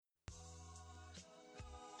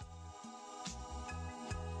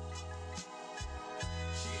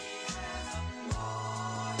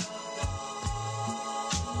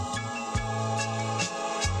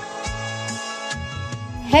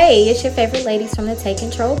Hey, it's your favorite ladies from the Take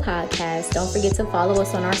Control podcast. Don't forget to follow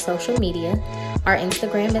us on our social media. Our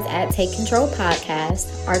Instagram is at Take Control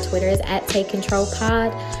Podcast. Our Twitter is at Take Control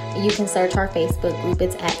Pod. You can search our Facebook group.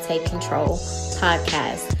 It's at Take Control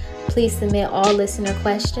Podcast. Please submit all listener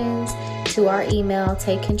questions to our email,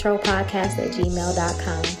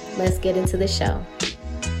 takecontrolpodcast@gmail.com. Let's get into the show.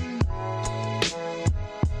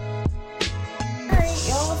 Alright,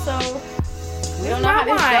 y'all, so we don't know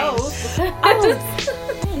how this goes.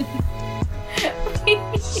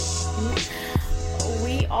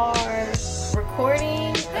 We are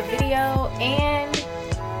recording a video and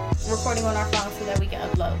recording on our phone so that we can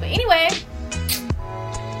upload. But anyway,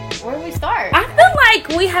 where do we start? I feel like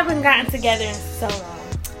we haven't gotten together in so long.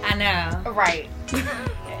 I know. Right.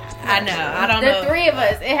 I know. I don't know. The three of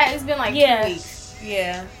us. It's been like 2 weeks.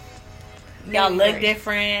 Yeah. Y'all look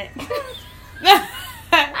different.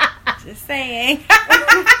 Just saying.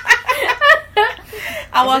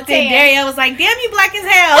 I walked in, Dario was like, damn, you black as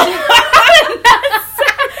hell.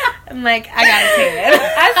 I'm like, I got a tan.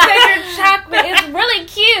 I said your chocolate is really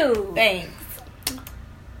cute. Thanks.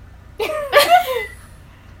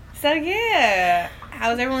 So, yeah. How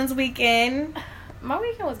was everyone's weekend? My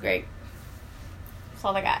weekend was great. That's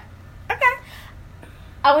all I got. Okay.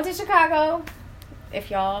 I went to Chicago.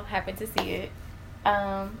 If y'all happen to see it.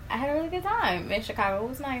 I had a really good time in Chicago. It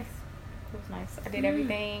was nice. I did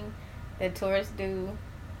everything that tourists do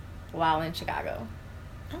while in Chicago.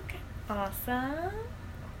 Okay. Awesome.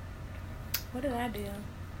 What did I do?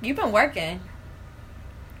 You've been working.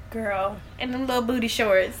 Girl. In them little booty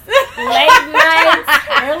shorts. Late nights,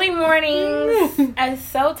 early mornings. It's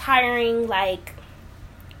so tiring. Like,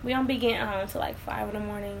 we don't be getting home till like 5 in the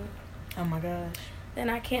morning. Oh my gosh.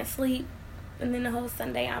 Then I can't sleep. And then the whole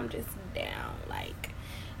Sunday, I'm just down. Like,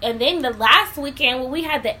 and then the last weekend, we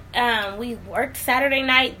had we worked Saturday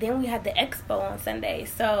night. Then we had the expo on Sunday.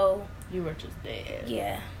 So You were just dead.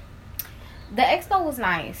 yeah. The expo was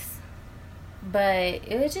nice, but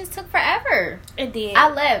it just took forever. It did. I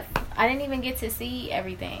left. I didn't even get to see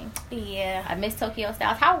everything. Yeah. I missed Tokyo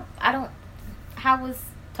Styles. How was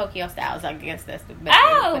Tokyo Styles? I guess that's the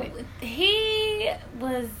best way to put it. He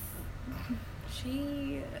was.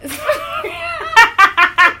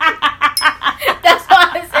 That's why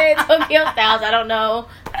I said Tokyo Styles. I don't know.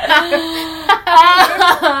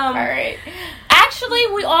 All right. Actually,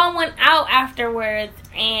 we all went out afterwards,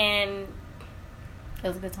 and It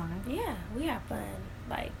was a good time. yeah, we had fun.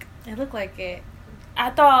 Like, It looked like it. I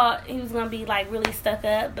thought he was gonna be like really stuck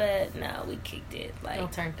up, but no, we kicked it. Like, All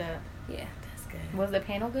turned up. yeah, That's good. Was the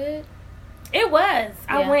panel good? it was.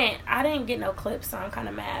 I Yeah. went. I didn't get no clips, so I'm kind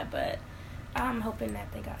of mad, but I'm hoping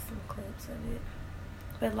that they got some clips of it.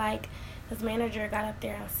 But like, his manager got up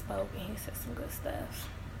there and spoke, and he said some good stuff.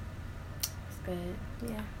 It's good.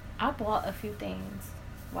 Yeah. I bought a few things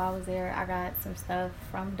while I was there. I got some stuff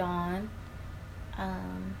from Dawn,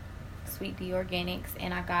 Sweet D Organics,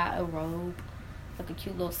 and I got a robe, like a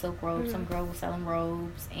cute little silk robe. Some girl was selling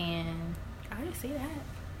robes, and I didn't see that.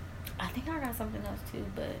 I think I got something else too,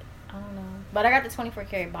 but I don't know. But I got the 24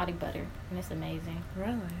 karat body butter, and it's amazing.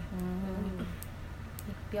 Really? Mm-hmm.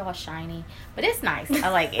 Be all shiny, but it's nice. I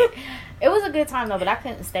like it. It was a good time though, but I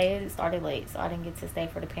couldn't stay. It started late, so I didn't get to stay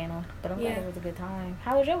for the panel. But I'm glad it was a good time.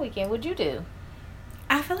 How was your weekend? What'd you do?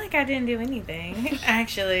 I feel like I didn't do anything,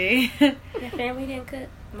 actually. Your family didn't cook?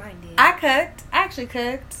 Mine did. I cooked. I actually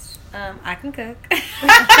cooked. I can cook.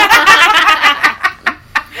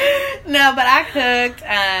 No, but I cooked.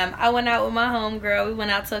 I went out with my homegirl. We went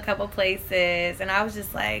out to a couple places, and I was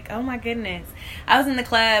just like, oh my goodness. I was in the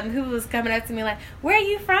club, and people was coming up to me like, where are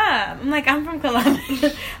you from? I'm like, I'm from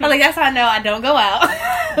Columbus. I'm like, that's how I know I don't go out.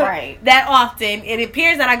 Right. That often. It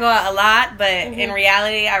appears that I go out a lot, but in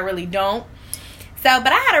reality, I really don't. So,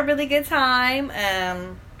 but I had a really good time.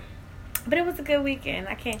 But it was a good weekend.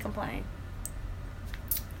 I can't complain.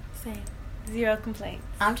 Same. 0 complaints.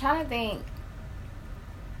 I'm trying to think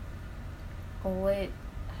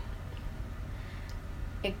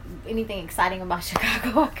anything exciting about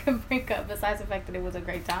Chicago I can bring up besides the fact that it was a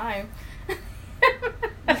great time.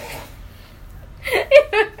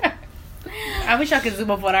 I wish I could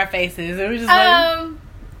zoom up on our faces. It was just like,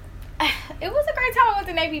 it was a great time. I went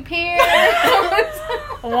to Navy Pier.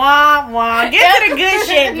 wah wah. Get to the good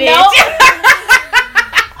shit, bitch. Nope.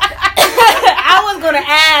 I was gonna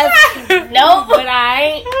ask. Nope. But I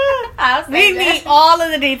ain't. We need all of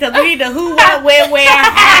the details. We need the who, what, when, where,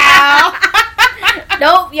 how.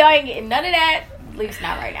 Nope, y'all ain't getting none of that. At least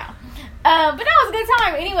not right now. But that was a good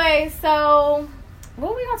time. Anyway, so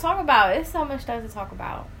what are we gonna talk about? There's so much stuff to talk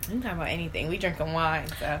about. We can talk about anything. We drinking wine,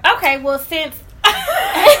 so. Okay, well, since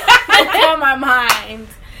it's on my mind,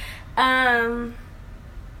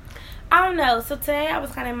 I don't know. So today I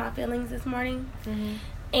was kind of in my feelings this morning. Mm-hmm.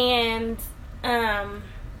 And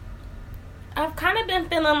I've kind of been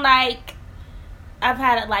feeling like I've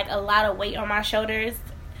had like a lot of weight on my shoulders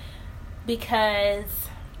because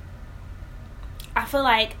I feel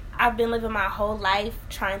like I've been living my whole life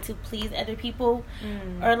trying to please other people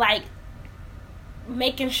or like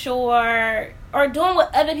making sure or doing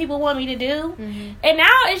what other people want me to do. And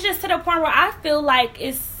now it's just to the point where I feel like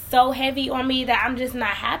it's so heavy on me that I'm just not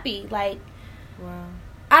happy. Like, wow.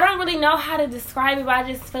 I don't really know how to describe it, but I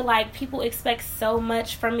just feel like people expect so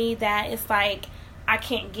much from me that it's like I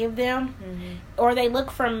can't give them. Or they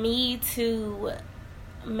look for me to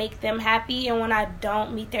make them happy, and when I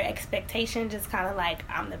don't meet their expectation, just kind of like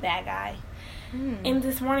I'm the bad guy. And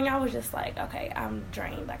this morning I was just like, okay, I'm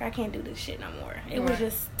drained. Like, I can't do this shit no more. It was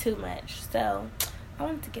just too much. So I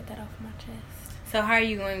wanted to get that off my chest. So how are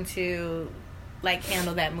you going to like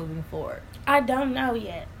handle that moving forward? I don't know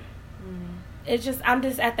yet. It's just, I'm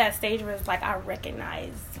just at that stage where it's like I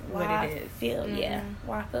recognize why I feel,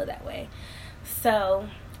 why I feel that way. So,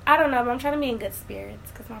 I don't know, but I'm trying to be in good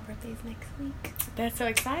spirits because my birthday's next week. That's so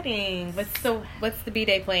exciting. What's the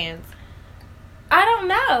B-Day plans? I don't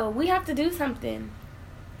know. We have to do something.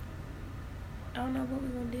 I don't know what we're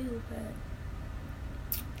going to do,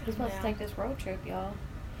 but... We're supposed to take this road trip, y'all.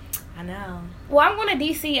 I know. Well, I'm going to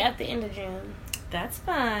DC at the end of June. That's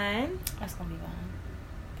fun. That's going to be fun.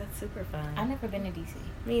 That's super fun. I've never been to DC.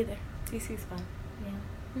 Me either. DC's fun.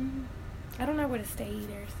 Yeah. I don't know where to stay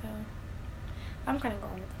either, so I'm kind of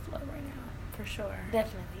going with the flow right now. For sure.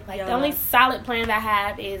 Definitely. Like, the only solid plan I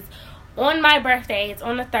have is on my birthday. It's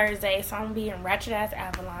on a Thursday, so I'm going to be in Ratchet Ass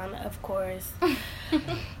Avalon, of course.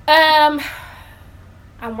 I'm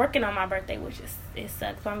working on my birthday, which it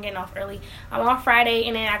sucks, so I'm getting off early. I'm off Friday,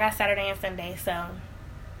 and then I got Saturday and Sunday, so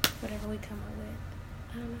whatever we come up with.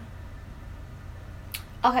 I don't know.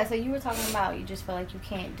 Okay, so you were talking about you just feel like you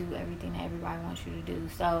can't do everything that everybody wants you to do.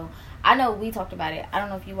 So, I know we talked about it. I don't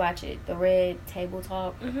know if you watch it, the Red Table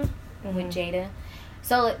Talk with Jada.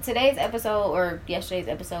 So, today's episode, or yesterday's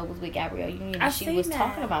episode, was with Gabrielle Union. And she was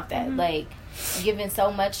talking about that. Like, giving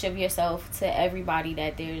so much of yourself to everybody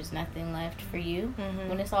that there's nothing left for you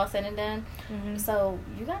when it's all said and done. So,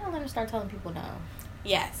 you gotta learn to start telling people no.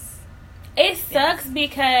 Yes. It sucks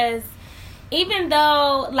because... even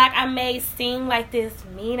though, like, I may seem like this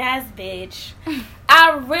mean-ass bitch,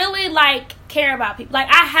 I really, like, care about people. Like,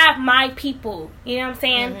 I have my people, you know what I'm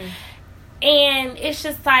saying? And it's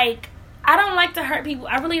just, like, I don't like to hurt people.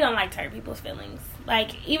 I really don't like to hurt people's feelings.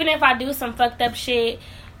 Like, even if I do some fucked up shit,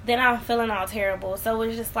 then I'm feeling all terrible. So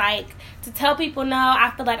it's just, like, to tell people no,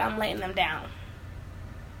 I feel like I'm letting them down.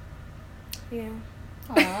 Yeah.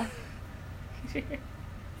 Aww.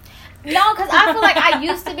 No, because I feel like I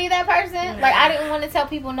used to be that person. Like, I didn't want to tell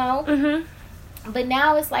people no. But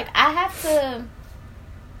now it's like, I have to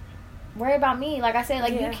worry about me. Like I said,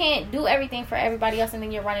 like, you can't do everything for everybody else and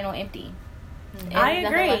then you're running on empty. I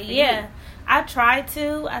agree, yeah. I tried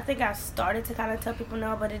to. I think I started to kind of tell people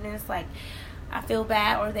no, but then it's like, I feel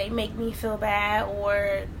bad, or they make me feel bad,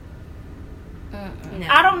 or... No.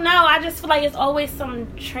 I don't know. I just feel like it's always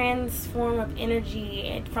some transform of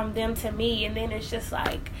energy from them to me, and then it's just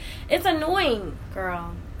like, it's annoying.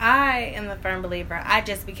 Girl, I am a firm believer. I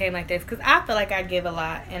just became like this because I feel like I give a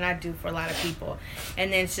lot, and I do for a lot of people,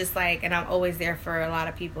 and then it's just like, and I'm always there for a lot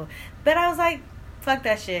of people. But I was like, fuck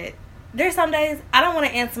that shit. There's some days I don't want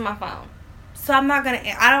to answer my phone, so I'm not gonna.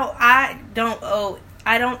 I don't owe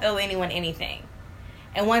anyone anything,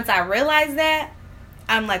 and once I realize that,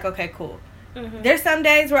 I'm like, okay, cool. There's some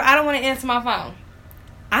days where I don't want to answer my phone.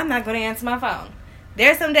 I'm not going to answer my phone.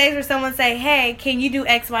 There's some days where someone say, hey, can you do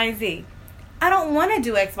X, Y, and Z? I don't want to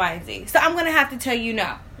do X, Y, and Z. So I'm going to have to tell you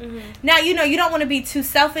no. Now, you know, you don't want to be too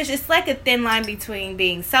selfish. It's like a thin line between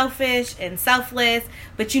being selfish and selfless.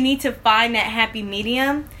 But you need to find that happy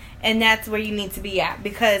medium. And that's where you need to be at.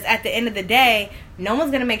 Because at the end of the day, no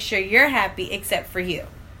one's going to make sure you're happy except for you.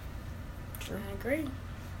 I agree.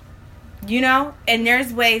 You know? And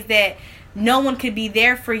there's ways that no one could be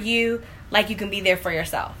there for you like you can be there for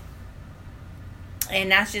yourself. And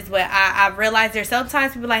that's just what I realized. There's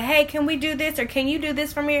sometimes people like, hey, can we do this? Or can you do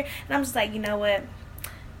this from here? And I'm just like, you know what?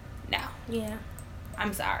 No. Yeah.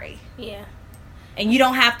 I'm sorry. Yeah. And you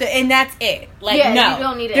don't have to, and that's it. Like, yeah, no. You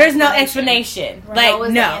don't need there's no explanation. Right.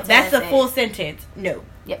 Like, no. That's a full sentence. No.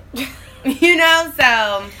 Yep. You know? So.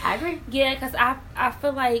 I agree. Yeah, because I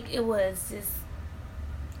feel like it was just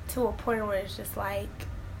to a point where it's just like,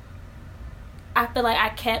 I feel like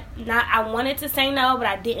I wanted to say no, but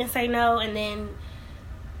I didn't say no, and then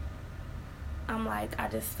I'm like, I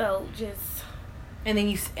just felt just... And then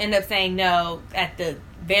you end up saying no at the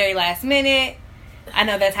very last minute, I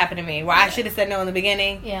know that's happened to me, where I should have said no in the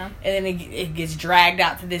beginning. Yeah. And then it gets dragged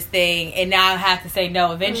out to this thing, and now I have to say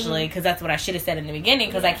no eventually, because that's what I should have said in the beginning,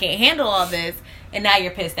 because I can't handle all this, and now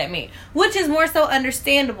you're pissed at me. Which is more so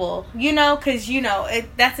understandable, because,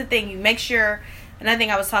 that's the thing. You make sure, another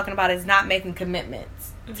thing I was talking about is not making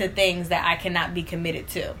commitments to things that I cannot be committed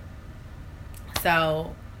to.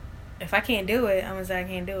 So, if I can't do it, I'm going to say I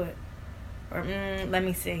can't do it. Or, let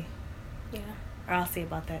me see. Yeah. Or I'll see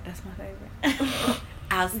about that. That's my favorite.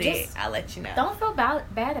 I'll see it. I'll let you know. Don't feel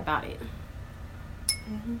bad about it.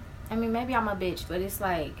 Mm-hmm. I mean, maybe I'm a bitch, but it's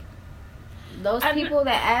like those people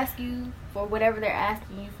that ask you for whatever they're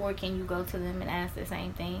asking you for, can you go to them and ask the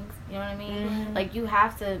same things? You know what I mean? Mm-hmm. Like, you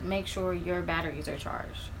have to make sure your batteries are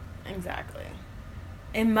charged. Exactly.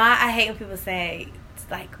 I hate when people say, it's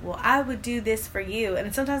like, well, I would do this for you.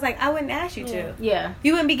 And sometimes, like, I wouldn't ask you to. Yeah.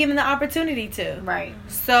 You wouldn't be given the opportunity to. Right.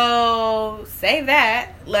 So, say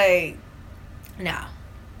that. Like, no.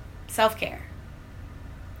 Self-care.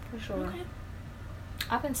 For sure. Okay.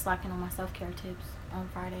 I've been slacking on my self-care tips on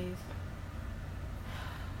Fridays.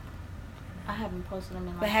 I haven't posted them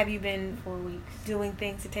in But have you been 4 weeks doing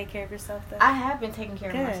things to take care of yourself, though? I have been taking care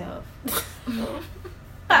of myself.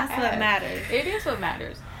 That's what matters. It is what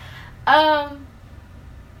matters.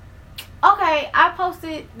 Okay, I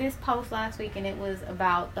posted this post last week, and it was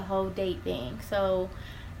about the whole date thing. So,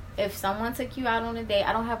 if someone took you out on a date,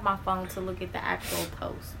 I don't have my phone to look at the actual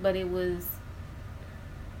post, but it was,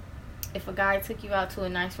 if a guy took you out to a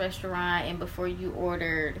nice restaurant, and before you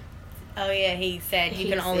ordered, oh yeah, he said you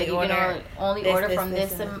can only order from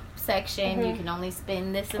this section. Mm-hmm. You can only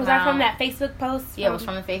spend this amount. Was that from that Facebook post? Yeah, it was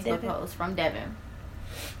from the Facebook post from Devin.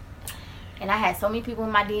 And I had so many people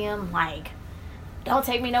in my DM like, don't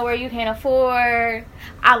take me nowhere you can't afford.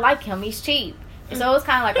 I like him. He's cheap. And so it was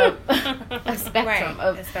kind of like a spectrum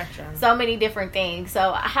of so many different things.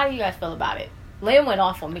 So how do you guys feel about it? Lynn went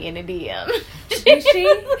off on me in the DM. Did she?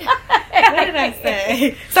 What did I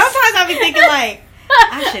say? Sometimes I be thinking like,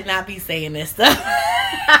 I should not be saying this stuff.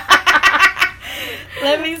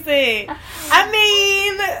 Let me see. I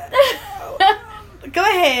mean, go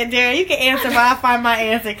ahead, Darren. You can answer, but I'll find my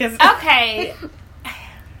answer. Okay.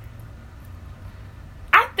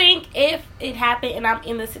 I think if it happened and I'm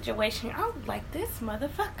in the situation, I would like, this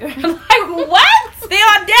motherfucker. Like, what? The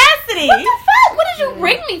audacity. What the fuck? What did you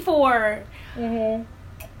ring me for? Mm-hmm.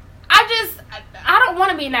 I don't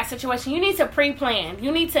want to be in that situation. You need to pre-plan.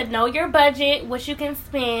 You need to know your budget, what you can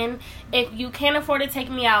spend. If you can't afford to take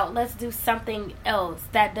me out, let's do something else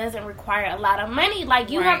that doesn't require a lot of money. Like,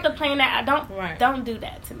 you have to plan that. Don't do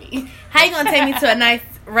that to me. How you gonna take me to a nice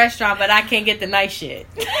restaurant, but I can't get the nice shit?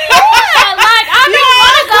 Yeah, like, I don't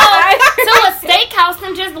want to go to a steakhouse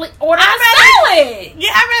and just order a salad.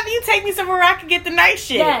 Yeah, I'd rather you take me somewhere where I can get the nice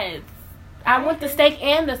shit. Yes. I want the steak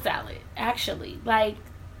and the salad, actually. Like,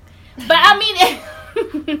 but I mean,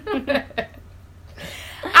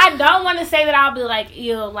 I don't want to say that I'll be like,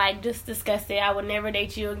 ew, like, just disgusted. I would never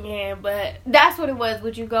date you again. But that's what it was.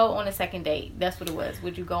 Would you go on a second date? That's what it was.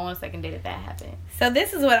 Would you go on a second date if that happened? So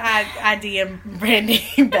this is what I DM Brandy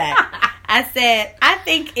back. I said, I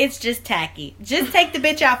think it's just tacky. Just take the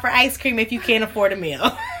bitch out for ice cream if you can't afford a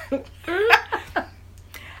meal.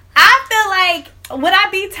 I feel like, would I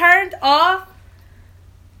be turned off?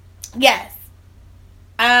 Yes.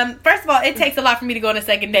 First of all, it takes a lot for me to go on a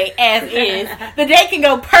second date as is. The date can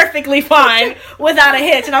go perfectly fine without a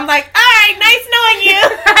hitch. And I'm like, all right, nice knowing you.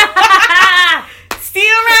 See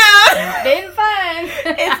you around. Been fun.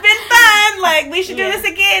 It's been fun. Like, we should do this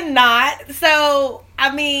again. Not. So,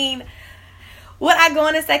 I mean, would I go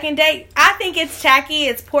on a second date? I think it's tacky.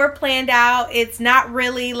 It's poor planned out. It's not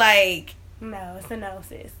really like... No, it's a no,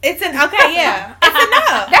 sis. It's an... Okay, yeah. It's a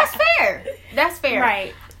no. That's fair. That's fair.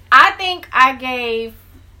 Right. I think I gave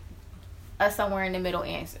a somewhere in the middle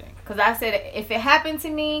answer. Because I said if it happened to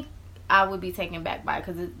me, I would be taken back by it.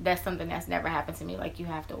 Because that's something that's never happened to me. Like, you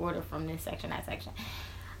have to order from this section, that section.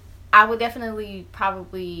 I would definitely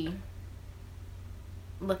probably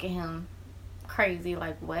look at him crazy.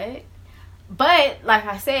 Like, what? But, like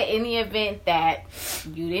I said, in the event that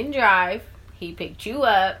you didn't drive, he picked you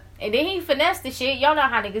up, and then he finessed the shit. Y'all know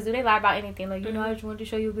how niggas do. They lie about anything. Like, you know, I just wanted to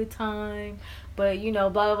show you a good time. But, you know,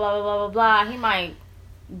 blah, blah, blah, blah, blah, blah. He might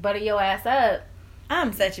butter your ass up.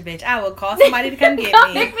 I'm such a bitch. I would call somebody to come get me.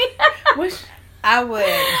 I would.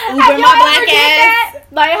 Uber my black ass.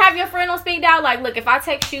 Like, have your friend on speed dial. Like, look, if I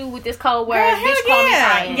text you with this code word, bitch, call me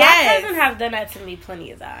crying. Yes. My cousin have done that to me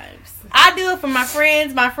plenty of times. I do it for my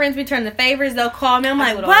friends. My friends return the favors. They'll call me. I'm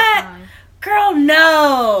like, what? Girl,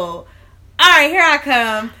 no. All right, here I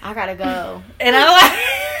come. I gotta go. And I'm like,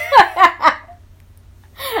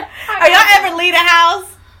 are y'all ever leave the house?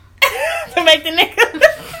 to make the nigga.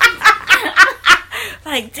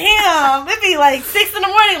 Like, damn, it'd be like 6 in the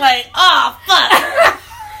morning. Like, oh fuck,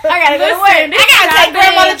 I gotta go to work. I gotta take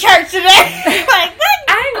grandma to church today. Like,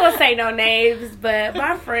 I ain't gonna say no names, but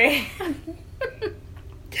my friend,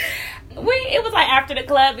 it was like after the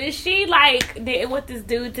club, and she like didn't want this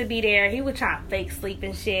dude to be there. He was trying to fake sleep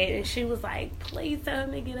and shit, and she was like, "Please tell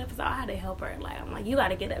him to get up." So I had to help her. Like, I'm like, "You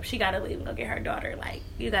gotta get up. She gotta leave and go get her daughter. Like,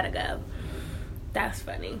 you gotta go." That's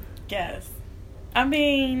funny. yes. I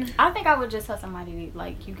mean, I think I would just tell somebody,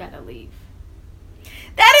 like, you gotta leave.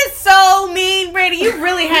 that is so mean, Brady. You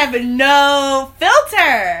really have no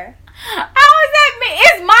filter. How is that me?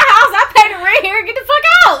 It's my house. I paid the rent here. Get the fuck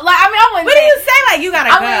out. Like, I mean, I wouldn't What do you say? Like, you gotta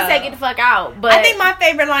go. I wouldn't say get the fuck out, but I think my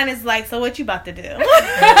favorite line is like, so what you about to do?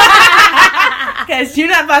 Because you're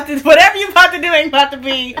not about to, whatever you about to do ain't about to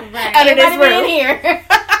be under this Everybody roof. in here.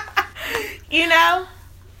 You know?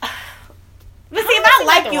 But see, if I see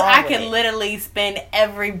like nothing you, wrong I with can it. literally spend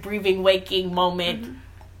every breathing, waking moment,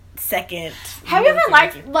 second. Have you ever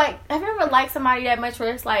liked somebody that much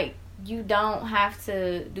where it's like you don't have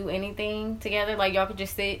to do anything together? Like, y'all could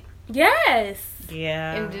just sit Yes.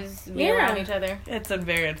 Yeah. and just be Yeah. around each other. It's a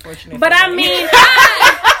very unfortunate But I feeling. mean,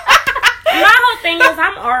 my whole thing is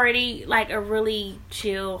I'm already like a really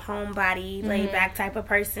chill, homebody, laid back type of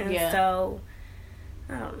person. Yeah. So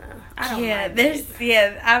I don't know. I don't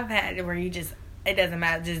mind I've had it where you just, it doesn't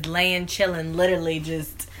matter, just laying, chilling, literally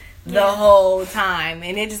just the whole time.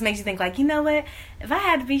 And it just makes you think, like, you know what? If I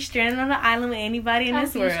had to be stranded on an island with anybody in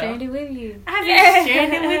this world, Stranded with you. I'd be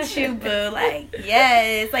stranded with you, boo. Like,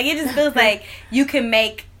 yes. Like, it just feels like you can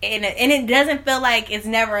make, and it doesn't feel like it's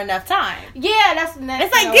never enough time. Yeah, that's the next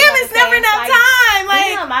It's like, thing I damn, was it's about never to say. enough It's time. Like,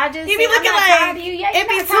 damn, I just you be I'm looking not like, tired of you. Yeah, it'd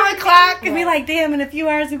be you're 2 not tired of o'clock, me. and be like, damn, in a few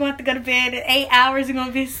hours we're going to have to go to bed. In 8 hours we're going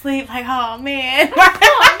to be asleep. Like, oh, man.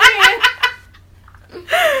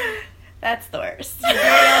 That's the worst. I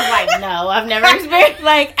was like, no, I've never experienced.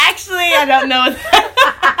 Like, actually, I don't know.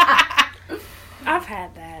 I've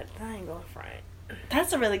had that. I ain't going front.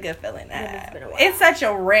 That's a really good feeling. It's been a while. It's such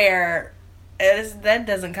a rare, that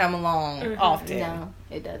doesn't come along often. No,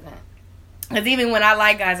 it doesn't. Because even when I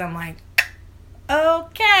like guys, I'm like,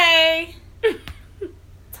 okay,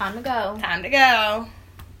 Time to go. time to go.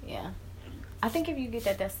 Yeah. I think if you get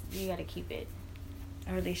that, you got to keep it.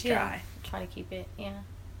 Or at least Yeah. try. Try to keep it. Yeah.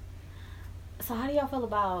 So how do y'all feel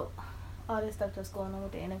about all this stuff that's going on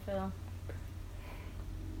with the NFL?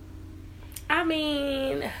 I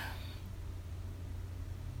mean,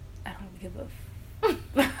 I don't give a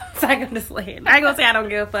so I can just say it. I ain't gonna say I don't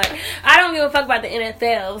give a fuck. I don't give a fuck about the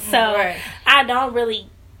NFL, so Right. I don't really.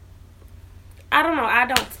 I don't know. I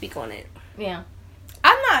don't speak on it. Yeah.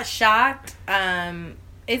 I'm not shocked.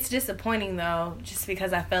 It's disappointing though, just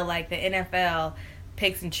because I feel like the NFL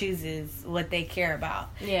picks and chooses what they care about.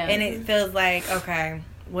 Yeah. And it feels like, okay,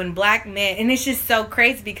 when black men, and it's just so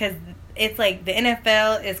crazy because it's like the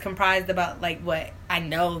NFL is comprised about, like, what I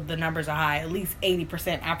know the numbers are high, at least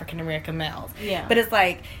 80% African American males. Yeah. But it's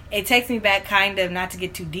like, it takes me back, kind of, not to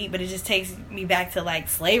get too deep, but it just takes me back to like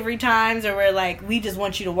slavery times, or where like, we just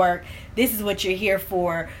want you to work. This is what you're here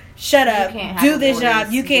for. Shut up. can't have Do a this voice.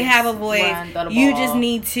 job. You can't Just have a voice. run, throw the You ball. just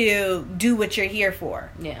need to do what you're here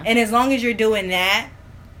for. Yeah. And as long as you're doing that,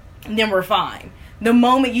 then we're fine. The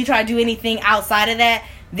moment you try to do anything outside of that,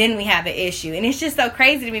 then we have an issue. And it's just so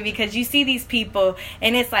crazy to me because you see these people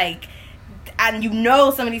and it's like, and you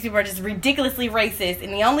know some of these people are just ridiculously racist,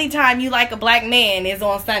 and the only time you like a black man is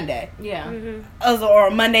on Sunday Yeah.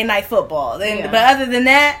 or Monday Night Football. And, Yeah. But other than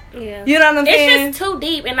that, Yeah. you know what I'm saying? It's just too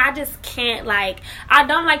deep, and I just can't, like, I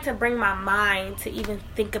don't like to bring my mind to even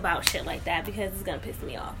think about shit like that because it's gonna piss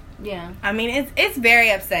me off. Yeah. I mean, it's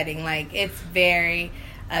very upsetting. Like, it's very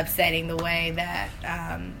upsetting the way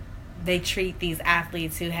that they treat these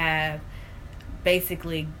athletes who have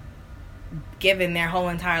basically given their whole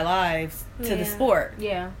entire lives to the Yeah. sport.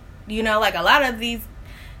 Yeah. You know, like, a lot of these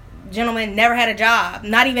gentlemen never had a job,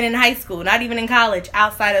 not even in high school, not even in college,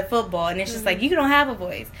 outside of football. And it's just like, you don't have a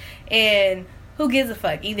voice. And who gives a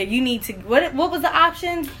fuck? Either you need to, what was the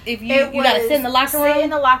option? If you got to sit in the locker room? Sit in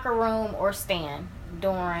the locker room or stand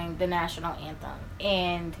during the national anthem.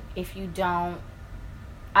 And if you don't,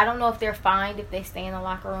 I don't know if they're fined if they stay in the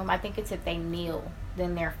locker room. I think it's if they kneel,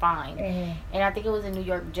 then they're fined. And I think it was the New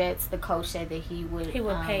York Jets. The coach said that he would He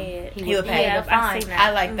would pay it. He would pay Yeah, the I've fine. seen that.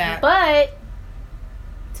 I like that. But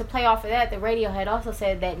to play off of that, the radio had also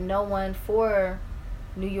said that no one for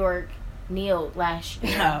New York kneeled last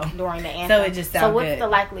year No. during the anthem. So it just So sounds what's good. the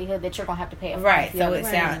likelihood that you're gonna have to pay a fine? Right, if you so have it a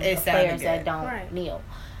sound- team it of sounded players that good. don't Right. kneel.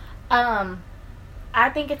 I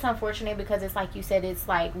think it's unfortunate because it's like you said, it's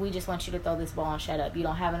like we just want you to throw this ball and shut up. You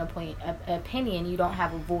don't have an opinion. You don't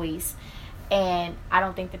have a voice. And I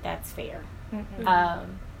don't think that that's fair. And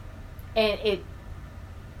it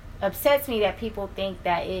upsets me that people think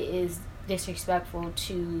that it is disrespectful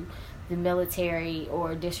to the military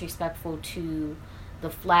or disrespectful to the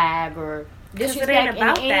flag or disrespect in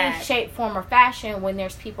any shape, form, or fashion when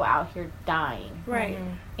there's people out here dying. Right.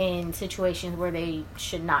 In situations where they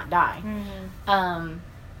should not die.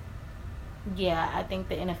 Yeah, I think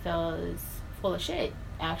the NFL is full of shit,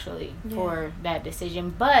 actually, for that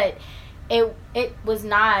decision. But it was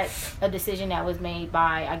not a decision that was made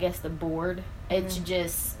by, I guess, the board. It's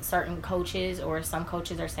just certain coaches, or some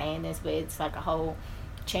coaches are saying this, but it's like a whole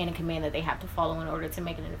chain of command that they have to follow in order to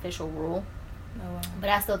make it an official rule. Oh, wow. But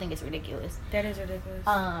I still think it's ridiculous. That is ridiculous.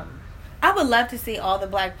 I would love to see all the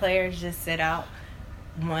black players just sit out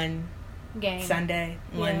one game Sunday,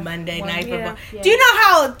 one Monday night football. Yeah. Do you know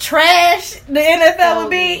how trash the NFL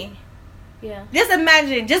would be? Yeah. Just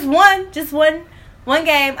imagine, just one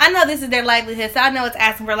game. I know this is their livelihood, so I know it's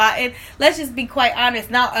asking for a lot. And let's just be quite honest,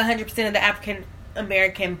 not 100% of the African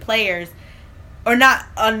American players, or not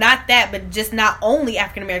that, but just not only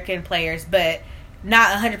African American players, but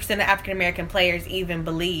not 100% of African American players even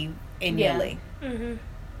believe in Yuli.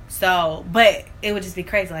 So, but it would just be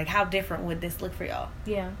crazy. Like, how different would this look for y'all?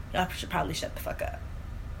 Yeah. Y'all should probably shut the fuck up.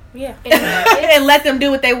 Yeah. And let them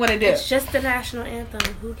do what they want to do. It's just the national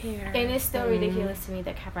anthem. Who cares? And it's still ridiculous to me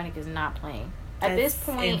that Kaepernick is not playing. At this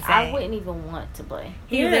point, insane. I wouldn't even want to play.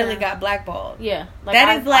 He really got blackballed. Yeah. Like,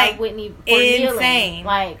 that is like I wouldn't even, insane. Kneeling,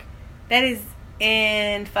 like, that is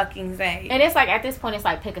fucking insane. And it's like, at this point, it's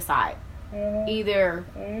like, pick a side. Either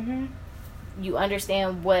you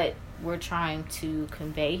understand what we're trying to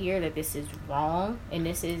convey here, that this is wrong, and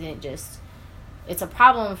this isn't just, it's a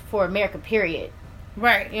problem for America, period.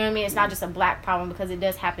 Right. You know what I mean? It's not just a black problem, because it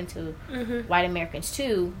does happen to white Americans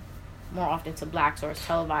too, more often to blacks, or it's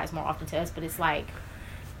televised more often to us, but it's like,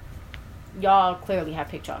 y'all clearly have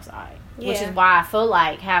picked y'all side. Which is why I feel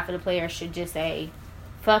like half of the players should just say,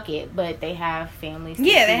 fuck it, but they have families.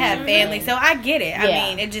 Yeah, they have families, so I get it. I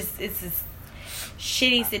mean, it's a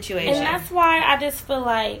shitty situation. And that's why I just feel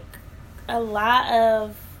like a lot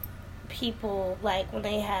of people, like, when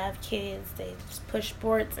they have kids, they just push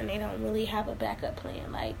sports and they don't really have a backup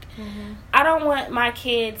plan. Like, I don't want my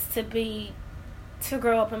kids to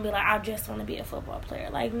grow up and be like, I just want to be a football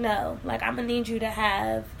player. Like, no. Like, I'm going to need you to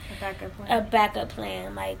have a backup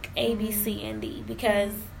plan, like A, B, C, and D,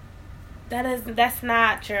 because that's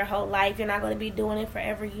not your whole life. You're not going to be doing it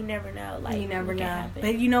forever. You never know. Like, you never know.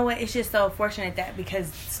 But you know what? It's just so fortunate that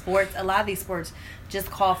because a lot of these sports just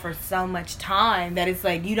call for so much time that it's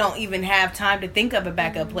like you don't even have time to think of a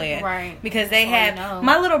backup plan. Right. Because they have,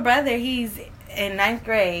 my little brother, he's in 9th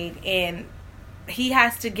grade, and he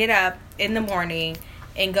has to get up in the morning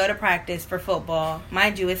and go to practice for football.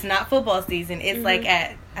 Mind you, it's not football season. It's like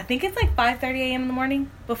I think it's like 5:30 a.m. in the morning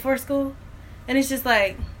before school. And it's just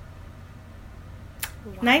like,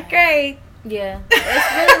 9th grade. Yeah.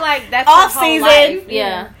 It's really like, that's off season. Life.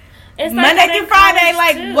 Yeah. It's Monday through Friday,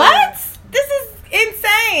 like, too. What? This is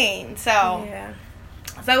insane. So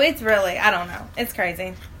it's really, I don't know. It's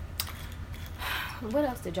crazy. What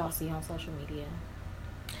else did y'all see on social media?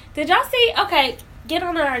 Did y'all see? Okay, get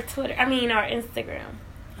on our Twitter. I mean, our Instagram.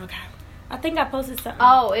 Okay. I think I posted something.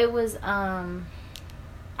 Oh, it was, I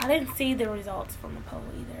didn't see the results from the poll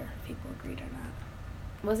either, if people agreed or not.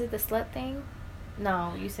 Was it the slut thing?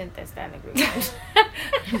 No, you sent that in the group.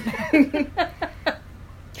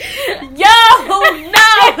 Yo, no!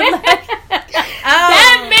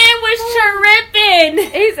 That man was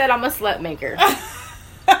tripping. He said, I'm a slut maker.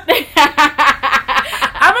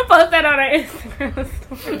 I'm gonna post that on our Instagram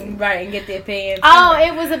story. Right, and get the opinion. Oh,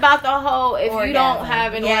 it was about the whole, if orgasm. You don't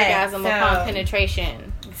have an orgasm upon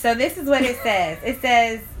penetration. So this is what it says. It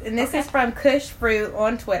says, and this is from Kush Fruit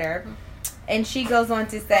on Twitter, and she goes on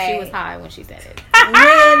to say, she was high when she said it. When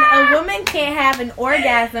a woman can't have an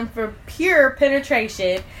orgasm for pure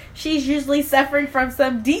penetration, she's usually suffering from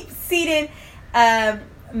some deep-seated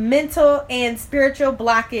mental and spiritual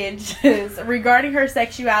blockages regarding her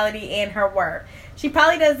sexuality and her worth. She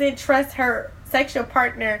probably doesn't trust her sexual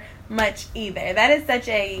partner much either. That is such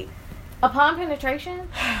a... Upon penetration?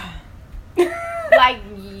 Like,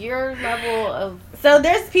 your level of... So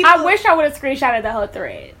there's people... I wish I would have screenshotted the whole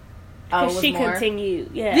thread. Because she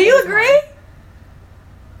continued. Yeah. Do you agree?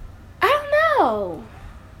 I don't know.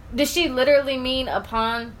 Does she literally mean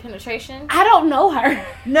upon penetration? I don't know her.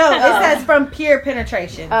 No, it says from pure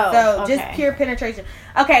penetration. So just pure penetration.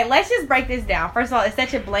 Okay, let's just break this down. First of all, it's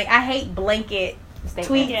such a I hate blanket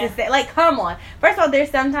tweet to say, like, come on. First of all,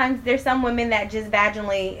 there's some women that just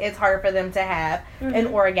vaginally it's hard for them to have an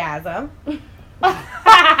orgasm.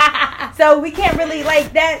 So we can't really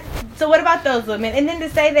like that. So what about those women? And then to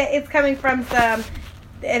say that it's coming from some,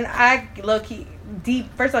 and I low-key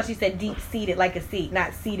deep, first of all, she said deep-seated like a seed,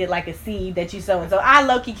 not seeded like a seed that you sow. And so I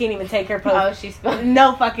low-key can't even take her post. Oh, she's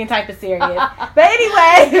no fucking type of serious. But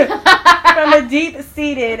anyway, from a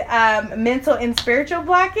deep-seated mental and spiritual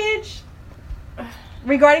blockage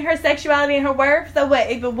regarding her sexuality and her worth. So what,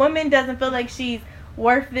 if a woman doesn't feel like she's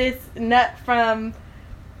worth this nut from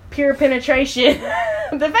pure penetration,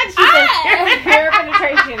 the fact she said pure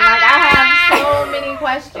penetration, like, I have so many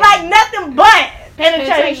questions. Like, nothing but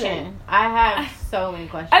penetration. I have so many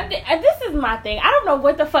questions. This is my thing. I don't know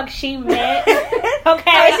what the fuck she meant.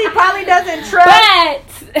 Okay, And she probably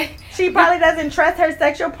doesn't trust her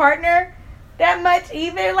sexual partner that much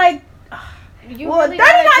either. Like, well,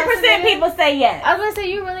 39% people say yes. I was gonna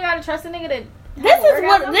say, you really gotta trust a nigga to.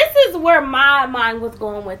 This is where my mind was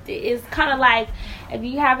going with it. It's kind of like if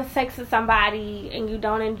you have sex with somebody and you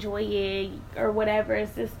don't enjoy it or whatever,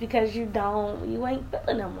 it's just because you ain't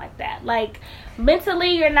feeling them like that. Like,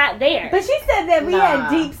 mentally, you're not there. But she said that we had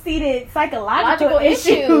deep-seated psychological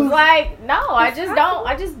issues. Like, no, I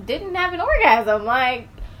just didn't have an orgasm. Like,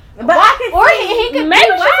 but he could maybe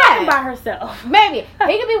be she's whack. talking about herself. Maybe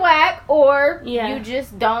he could be whack, or you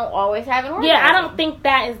just don't always have an orgasm. Yeah, I don't think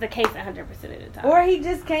that is the case 100% of the time. Or he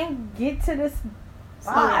just can't get to this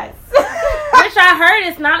spot. Which I heard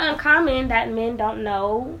it's not uncommon that men don't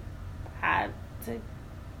know how to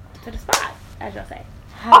the spot, as y'all say.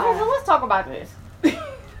 Okay, so let's talk about this.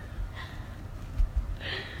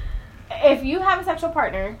 If you have a sexual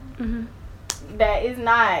partner that is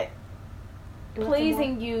not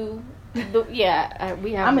pleasing you, we have. I'm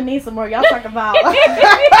gonna need some more. Y'all talk about. I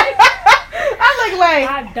look like.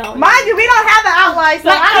 I don't. Mind you, we don't have the outline, so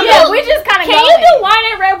like, I don't know. We just kind of. Can you do wine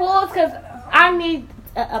and Red Bulls? Because I need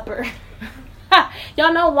an upper.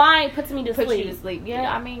 Y'all know wine puts me to sleep.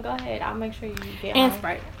 Yeah, I mean, go ahead. I'll make sure you get and home.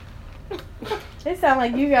 Sprite. It sounds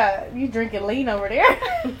like you drinking lean over there.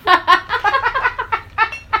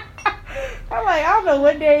 I'm like, I don't know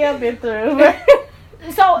what day y'all been through.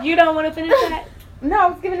 So you don't want to finish that? No, I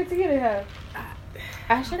was giving it to you to have.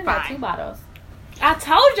 I should have got 2 bottles. I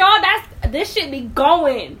told y'all this shit be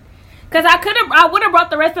going. Cause I would have brought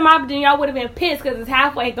the rest of my, but then y'all would have been pissed because it's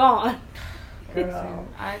halfway gone. Girl.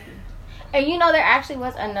 And you know, there actually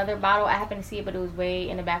was another bottle. I happened to see it, but it was way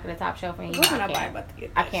in the back of the top shelf, and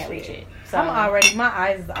I can't reach it. So my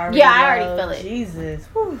eyes are already. Yeah, I already feel it. Jesus.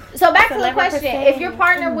 Whew. So back to the question: if your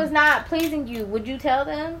partner was not pleasing you, would you tell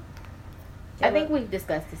them? I think we've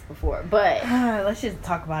discussed this before, but let's just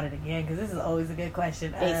talk about it again because this is always a good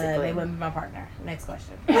question. Basically, they wouldn't be my partner. Next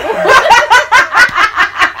question.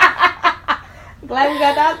 Glad we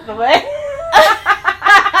got that out of the way.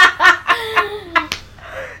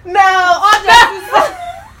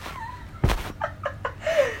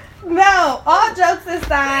 All jokes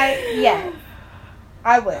aside, yes,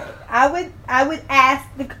 I would ask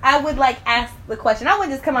the question. I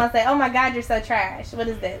wouldn't just come out and say, "Oh my God, you're so trash. What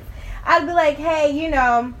is this?" I'd be like, "Hey, do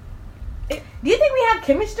you think we have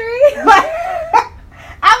chemistry?"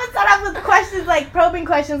 I would start off with questions like probing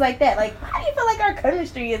questions like that. Like, how do you feel like our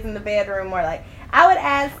chemistry is in the bedroom? Or like, I would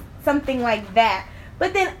ask something like that.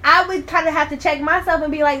 But then I would kind of have to check myself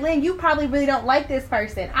and be like, Lynn, you probably really don't like this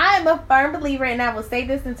person. I am a firm believer, and I will say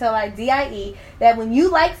this until I die, that when you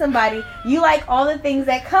like somebody, you like all the things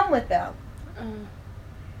that come with them.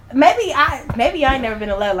 Maybe I ain't never been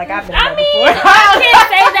in love like I've been in love before. I can't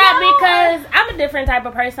say that because I'm a different type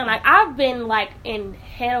of person. Like, I've been like in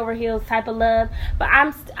head over heels type of love, but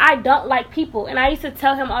I don't like people. And I used to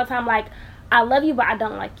tell him all the time, like, I love you, but I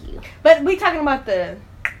don't like you. But we talking about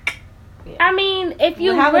I mean, if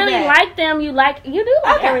you really like them, you do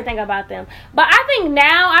like everything about them. But I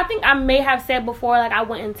think I may have said before, like, I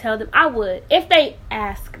wouldn't tell them. I would if they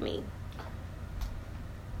ask me.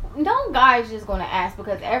 No guy's just gonna ask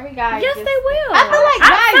because every guy. Yes, they will. I feel like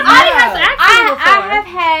guys. Somebody has asked me before. I have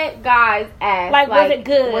had guys ask, like, was it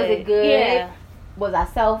good? Was it good? Yeah. Was I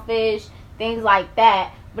selfish? Things like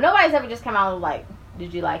that. But nobody's ever just come out and like,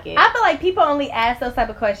 did you like it? I feel like people only ask those type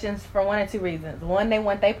of questions for one or two reasons. One, they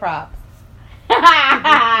want their props.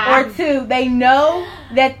 Or two, they know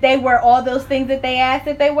that they were all those things that they asked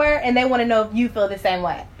that they were, and they want to know if you feel the same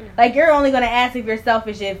way. Like, you're only going to ask if you're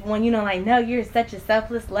selfish if when you know, like, no, you're such a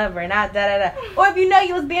selfless lover, and or if you know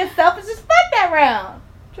you was being selfish, just fuck that round.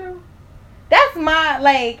 True. That's my,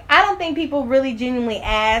 like, I don't think people really genuinely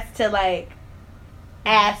ask to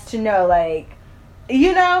know, like,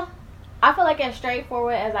 you know? I feel like as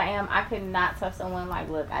straightforward as I am, I could not tell someone, like,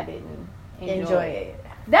 look, I didn't enjoy it.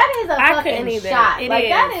 That is a I fucking couldn't either. shot. It Like is.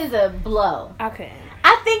 that is a blow. I couldn't.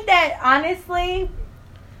 I think that honestly,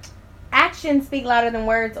 actions speak louder than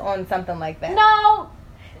words on something like that. No.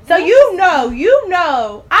 So you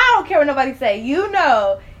know. I don't care what nobody say. You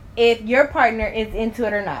know if your partner is into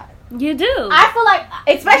it or not. You do. I feel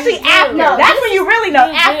like, Especially You do. after. No, That's when you really know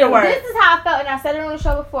you do. afterwards. this is how I felt, and I said it on the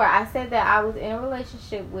show before. I said that I was in a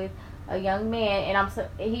relationship with a young man, and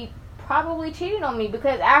he probably cheated on me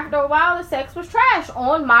because after a while the sex was trash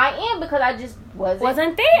on my end because I just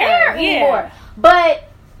wasn't there anymore. But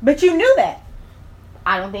But you knew that.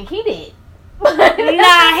 I don't think he did. Nah, he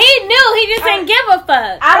knew. He just didn't give a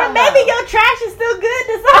fuck. I don't know. Maybe your trash is still good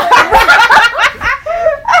to some.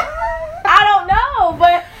 I don't know,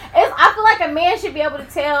 but I feel like a man should be able to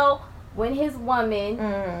tell when his woman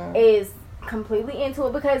is completely into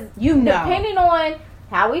it because You know. depending on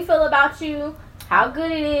how we feel about you, how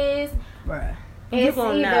good it is, Bruh. it's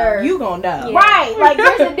gonna either know. You gonna know. Yeah. right. Like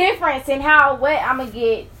there's a difference in how wet I'm gonna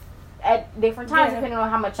get at different times Yeah. depending on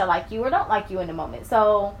how much I like you or don't like you in the moment.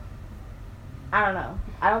 So I don't know.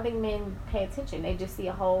 I don't think men pay attention. They just see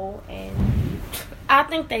a hole, and I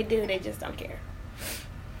think they do. They just don't care.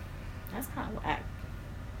 that's kind of whack.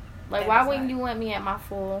 Like, That why is wouldn't whack. you want me at my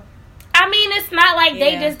full? I mean, it's not like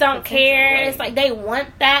they Yeah, just don't potential care. way. It's like they want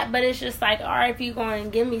that, but it's just like, all right, if you're going to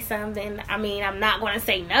give me something, I mean, I'm not going to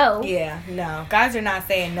say no. Yeah, no. Guys are not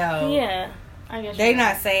saying no. Yeah. I guess They're you're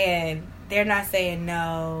not saying. They're not saying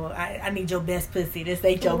no. I need your best pussy. This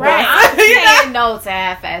ain't your right. best. I'm You know? saying no to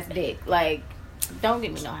half-ass dick. Like, don't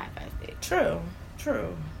give me no half-ass dick. True.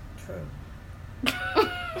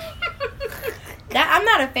 I'm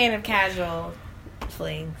not a fan of casual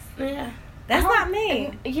flings. Yeah. That's not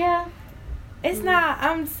me. Yeah. It's not.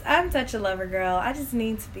 I'm such a lover girl. I just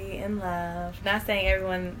need to be in love. Not saying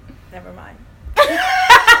everyone. Never mind.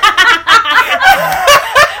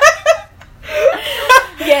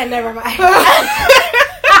 Yeah, never mind.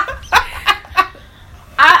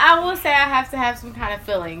 I will say I have to have some kind of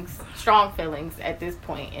feelings, strong feelings at this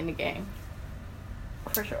point in the game.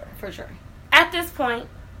 For sure. At this point,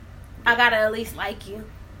 I got to at least like you.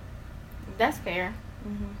 That's fair.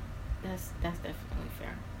 Mm-hmm. That's definitely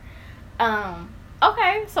fair.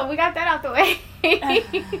 Okay, so we got that out the way.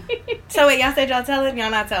 So wait, y'all said y'all telling?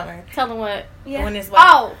 Y'all not telling? Tell them what. Yeah. When it's what?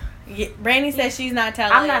 Oh, Yeah, Brandy says she's not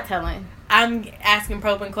telling. I'm not telling. I'm asking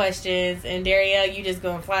probing questions, and Daria, you just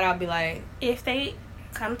going flat out be like, If they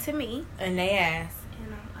come to me, and they ask. you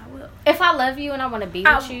know, I will. If I love you and I want to be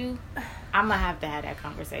I- with you, I'm gonna have to have that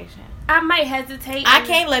conversation. I might hesitate. I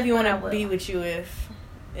can't love you but I want to will. be with you if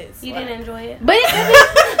it's You like- didn't enjoy it. But it could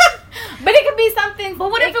be, but it could be something.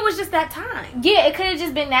 But what if it was just that time? Yeah, it could have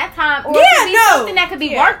just been that time, or Yeah, it could be no. something that could be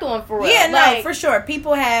Yeah. worked on for real. Yeah, no, Like, for sure.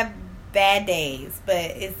 People have bad days, but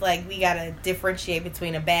it's like we gotta differentiate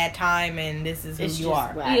between a bad time and this is who it's you just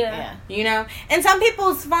are. whack, Yeah. You know? And some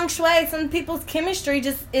people's feng shui, some people's chemistry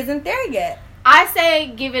just isn't there yet. I say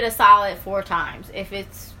give it a solid 4 times. If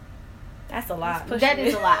it's That's a lot. Push that it.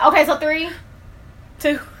 is a lot. Okay, so 3,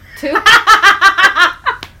 2. 2.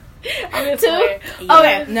 I'm just 2. playing.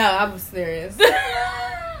 Okay, No, I was serious.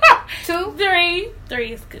 2. 3.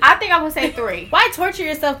 3 is good. I think I would say 3. Why torture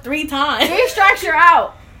yourself 3 times? 3 strikes you're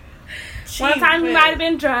out. One time you might have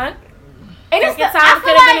been drunk. And it's Second the, time I could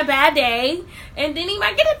feel have like, been a bad day. And then he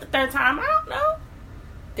might get it the third time. I don't know.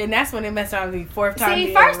 Then that's when it messed around the 4th time.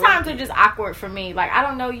 see, first times are just awkward for me. Like, I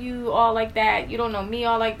don't know you all like that. You don't know me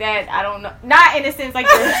all like that. I don't know. Not in a sense like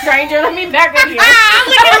you're a stranger. Let me back up here.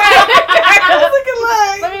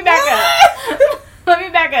 Let me back up. Let me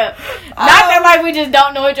back up. Not that like we just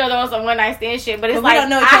don't know each other on some one night stand shit, but it's But we like don't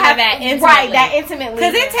know each I other have that intimately. right, that intimately.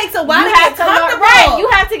 Because it takes a while You to have get to learn- comfortable. right, you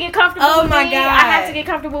have to get comfortable. Oh with my me. God. I have to get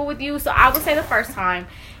comfortable with you. So I would say the first time,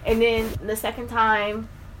 and then the second time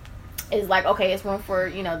is like okay, it's room for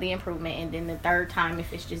the improvement, and then the third time,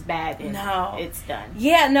 if it's just bad, then No. it's done.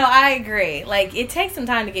 Yeah, no, I agree. Like, it takes some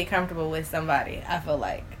time to get comfortable with somebody, I feel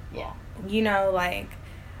like. Yeah. Like,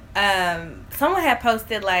 someone had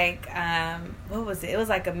posted, like, what was it? It was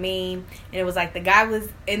like a meme, and it was like the guy was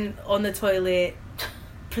on the toilet,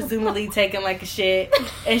 presumably taking, like, a shit,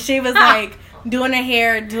 and she was, like, doing her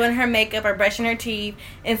hair, doing her makeup, or brushing her teeth,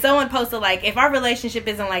 and someone posted, like, if our relationship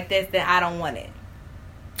isn't like this, then I don't want it.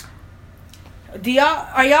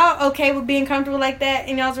 Are y'all okay with being comfortable like that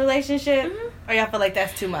in y'all's relationship? Mm-hmm. Or y'all feel like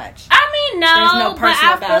that's too much? I mean, no, There's no but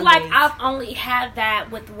I personal feel like boundaries. I've only had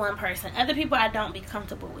that with one person. Other people I don't be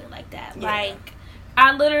comfortable with like that. Yeah. Like,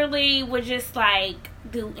 I literally would just, like,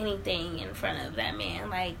 do anything in front of that man,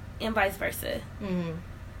 like, and vice versa. Mm-hmm.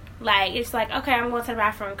 Like, it's like, okay, I'm going to the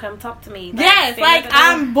bathroom, come talk to me. Yes, say like, nothing.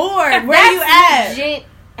 I'm bored. Where you at? Legit,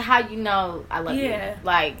 how you know I love you? Yeah.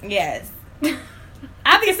 Like Yes.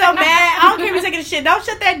 I'd be so mad. I don't care if you're taking a shit. Don't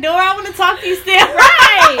shut that door. I want to talk to you still.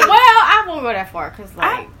 Right. Well, I won't go that far because,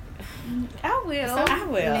 like, I will. I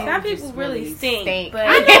will. Some people really stink. But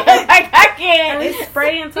I can't. It's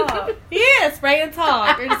spray and talk. Yeah, spray and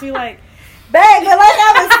talk. Or just be like, babe, but like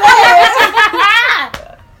I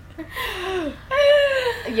was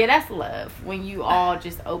saying. Yeah, that's love. When you all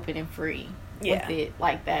just open and free Yeah. with it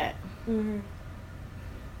like that. Mm-hmm.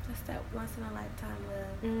 That's that once in a lifetime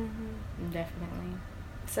love. Mm-hmm. Definitely.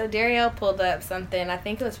 So Dario pulled up something. I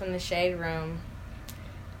think it was from the Shade Room.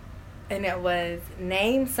 And it was,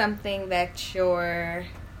 name something that your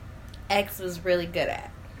ex was really good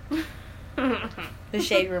at. The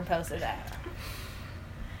Shade Room posted that.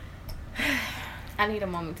 I need a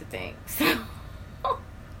moment to think. So,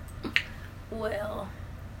 Well,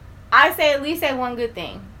 I say at least say one good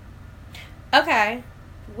thing. Okay.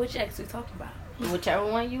 which ex we talking about? Whichever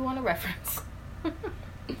one you want to reference. I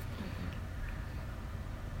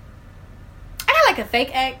got like a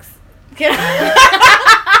fake ex. It can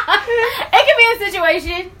be a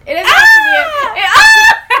situation. It doesn't have to be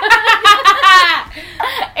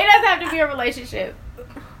it doesn't have to be a relationship.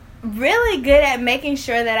 Really good at making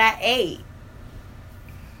sure that I ate.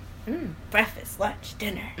 Breakfast, lunch,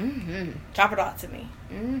 dinner. Mm-hmm. Drop it all to me.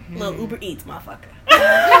 Mm-hmm. Little Uber Eats, motherfucker.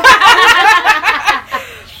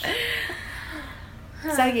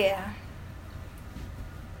 So yeah,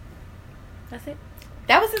 That's it.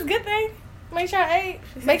 that was his good thing. Make sure I ate.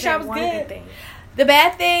 Make sure I was One good. thing. The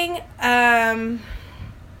bad thing,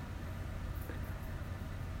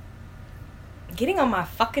 getting on my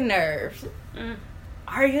fucking nerves.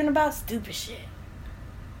 Arguing about stupid shit.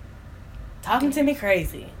 Talking to me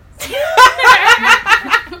crazy.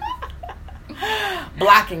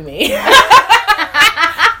 Blocking me.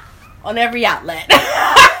 On every outlet.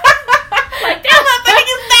 Like, that motherfucker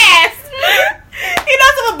is fast. He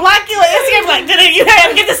knows I'm gonna block you on Instagram. Like, did you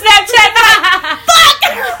get the Snapchat?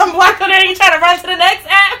 Fuck! I'm blocked on there and you trying to run to the next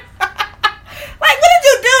app. Like, what did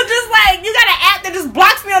you do? Just like, you got an app that just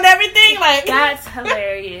blocks me on everything? Like, That's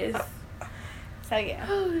hilarious. so yeah.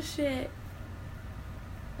 Oh shit.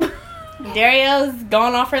 Dario's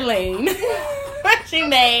gone off her lane. She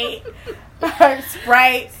made her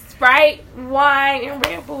Sprite. Sprite, wine, and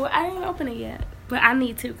Red Bull. I didn't open it yet, but I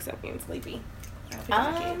need to because I'm getting sleepy.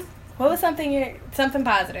 What was something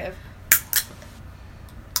positive?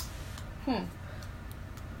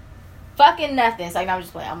 Fucking nothing. It's like, no, I'm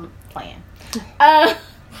just playing. I'm playing.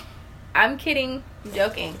 I'm kidding. I'm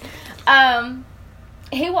joking.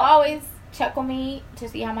 He will always check on me to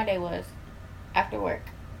see how my day was after work.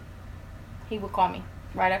 He would call me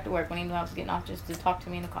right after work when he knew I was getting off, just to talk to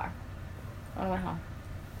me in the car on the way home.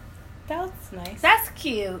 That's nice. That's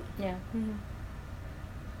cute. Yeah.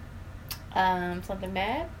 Something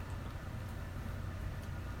bad?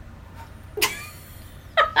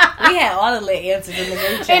 We had all the lit answers in the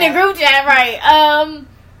group chat. In the group chat, right.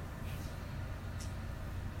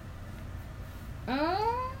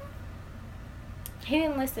 He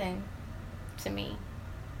didn't listen to me.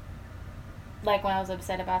 Like when I was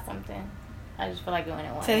upset about something. I just feel like going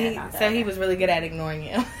in one. So he was really good at ignoring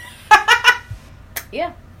you.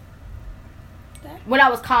 Yeah. When I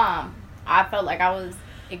was calm, I felt like I was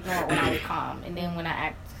ignored when I was calm. And then when I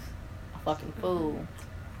act a fucking fool,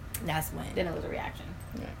 That's when. then it was a reaction.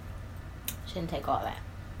 Yeah. Shouldn't take all that.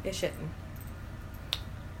 It shouldn't.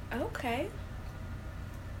 Okay.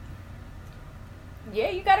 Yeah,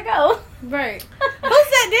 you gotta go. Right. Who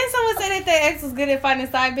said? Didn't someone say that their ex was good at finding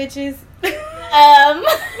side bitches?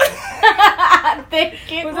 I think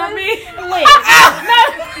it was me? Liz.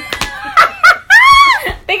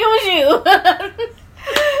 I think it was you.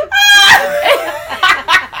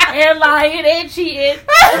 And lying and cheating.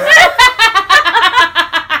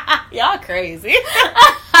 Y'all crazy.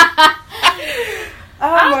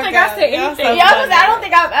 I don't think I said anything. I don't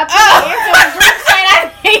think I put the answer in the group chat. I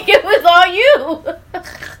think it was all you.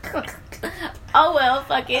 Oh well,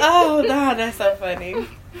 fuck it. Oh no, that's so funny. Cause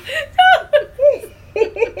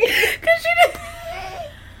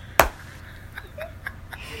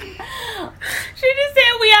she just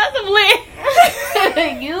said we have some lit.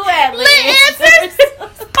 You had Lit answers.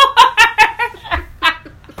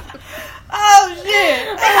 Oh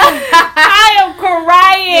shit. I am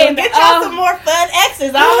crying. Get y'all some more fun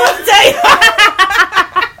exes. I don't want to tell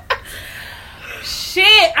you.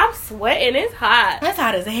 Shit, I'm sweating. It's hot. That's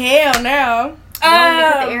hot as hell now. You want me to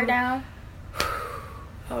cut the air down?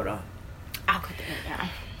 Hold on. I'll cut the air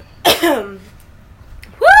down.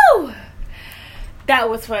 Woo! That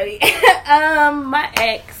was funny. My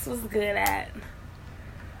ex was good at.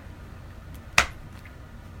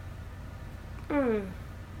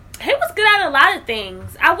 He was good at at a lot of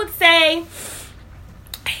things. I would say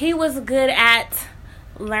he was good at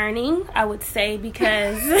learning, I would say,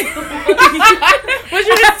 because was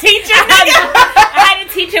you just teaching? I had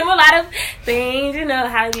to teach him a lot of things,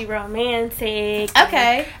 how to be romantic.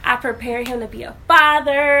 Okay. I prepared him to be a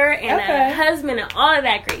father and a husband and all of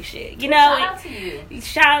that great shit. Shout out to you.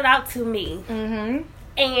 Shout out to me. Mm-hmm.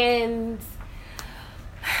 And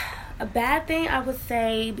a bad thing, I would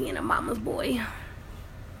say, being a mama's boy.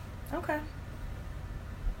 Okay.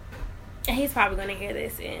 And he's probably going to hear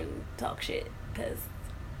this and talk shit because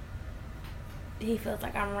he feels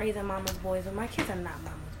like I'm raising mama's boys, but my kids are not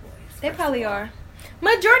mama's boys. They probably are.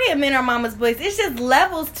 Majority of men are mama's boys. It's just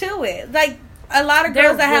levels to it. Like, a lot of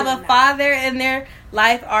girls that have a father in their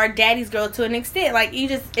life are daddy's girl to an extent. Like,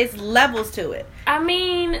 it's levels to it. I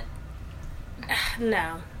mean,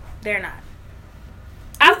 no, they're not.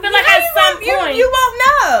 I feel like at some point you won't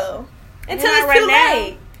know until it's too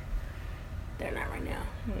late. They're not right now.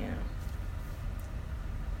 Yeah.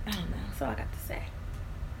 I don't know. That's all I got to say.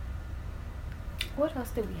 What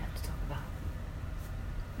else do we have to talk about?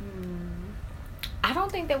 I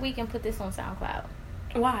don't think that we can put this on SoundCloud.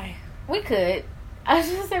 Why? We could. I was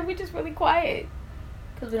just saying, we're just really quiet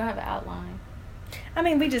because we don't have an outline. I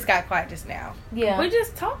mean, we just got quiet just now. Yeah, We're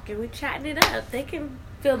just talking. We're chatting it up. They can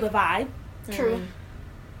feel the vibe. true.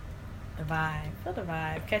 The vibe. Feel the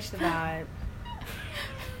vibe. Catch the vibe.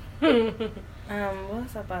 What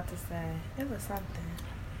was I about to say? It was something.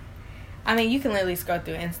 I mean, you can literally scroll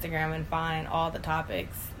through Instagram and find all the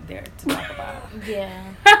topics there to talk about.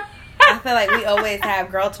 Yeah. I feel like we always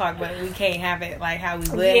have girl talk, but we can't have it like how we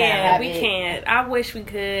would have Yeah, it. we can't. I wish we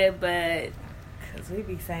could, but Because we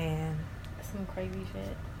be saying Some crazy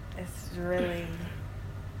shit. it's really...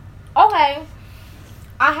 Okay.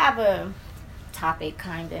 I have a topic,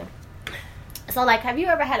 kind of. So, like, have you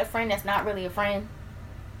ever had a friend that's not really a friend?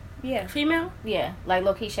 Yeah. female? Yeah. Like,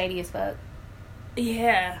 low-key shady as fuck.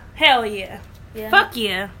 Yeah. Hell yeah. Yeah. Fuck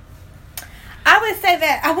yeah. I would say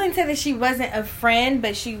that... I wouldn't say that she wasn't a friend,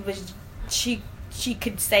 but she was... She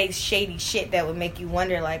could say shady shit that would make you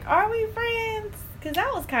wonder, like, are we friends? Because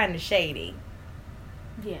that was kind of shady.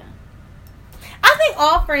 Yeah. I think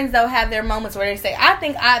all friends, though, have their moments where they say...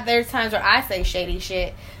 there's times where I say shady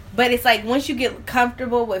shit. But it's like, once you get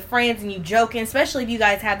comfortable with friends and you joking, especially if you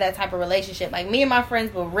guys have that type of relationship. Like, me and my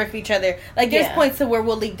friends will riff each other. Like, there's points to where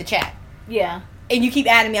we'll leave the chat. Yeah. And you keep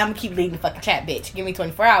adding me, I'm going to keep leaving the fucking chat, bitch. Give me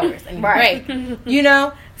 24 hours. And Right. break. You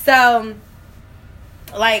know? So,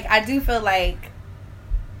 like, I do feel like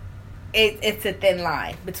it's a thin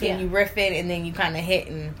line between you riffing and then you kind of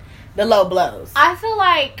hitting the low blows. I feel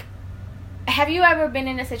like, have you ever been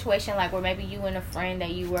in a situation like where maybe you and a friend that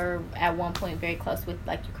you were at one point very close with,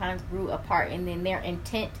 like you kind of grew apart, and then their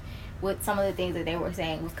intent with some of the things that they were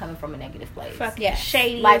saying was coming from a negative place? Yeah.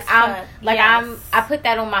 Shady. Like as fuck. I put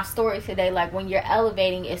that on my story today. Like, when you're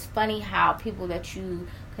elevating, it's funny how people that you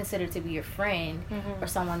consider to be your friend or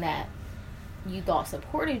someone that you thought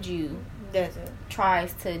supported you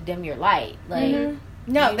tries to dim your light. Like,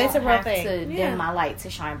 No, you that's a don't real have thing. to dim my light to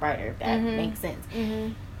shine brighter, if that makes sense.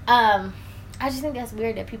 I just think that's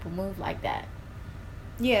weird that people move like that.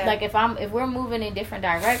 Yeah. Like, if we're moving in different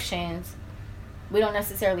directions, we don't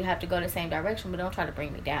necessarily have to go the same direction, but don't try to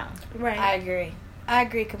bring me down. Right. I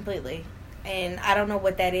agree completely. And I don't know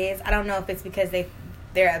what that is. I don't know if it's because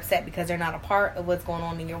they're upset because they're not a part of what's going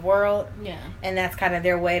on in your world. Yeah. And that's kind of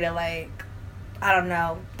their way to, like, I don't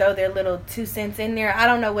know, throw their little 2 cents in there. I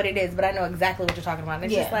don't know what it is, but I know exactly what you're talking about. And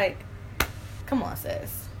it's just like, come on,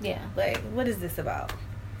 sis. Yeah. Like, what is this about?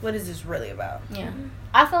 What is this really about? Yeah.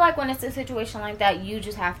 I feel like when it's a situation like that, you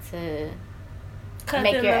just have to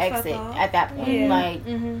make your exit at that point. Yeah. Like,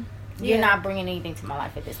 you're not bringing anything to my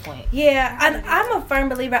life at this point. Yeah, I'm a firm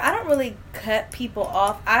believer. I don't really cut people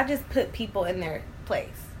off. I just put people in their place.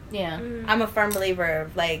 Yeah. I'm a firm believer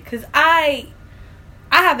of, like, because I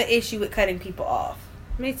have an issue with cutting people off.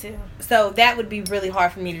 Me too. So that would be really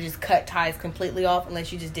hard for me to just cut ties completely off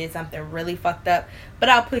unless you just did something really fucked up. But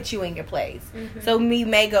I'll put you in your place. So me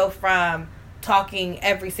may go from talking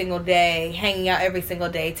every single day, hanging out every single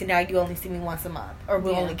day, to now you only see me once a month. Or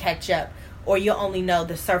we'll only catch up. Or you'll only know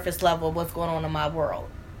the surface level of what's going on in my world.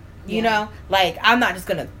 You know? Like, I'm not just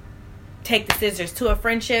going to take the scissors to a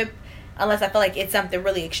friendship unless I feel like it's something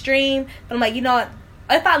really extreme. But I'm like, you know what?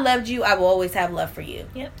 If I loved you, I will always have love for you.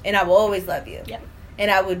 Yep. And I will always love you. Yep. And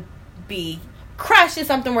I would be crushed if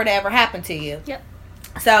something were to ever happen to you. Yep.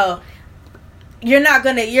 So, you're not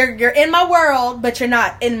gonna, you're in my world, but you're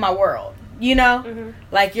not in my world. You know?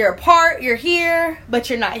 Like, you're a part, you're here, but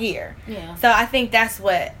you're not here. Yeah. So, I think that's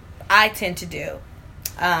what I tend to do.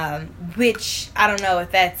 Which I don't know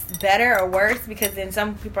if that's better or worse, because then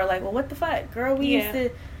some people are like, well, what the fuck, girl, we used to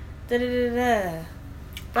da-da-da-da.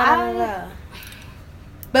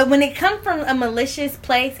 But when it comes from a malicious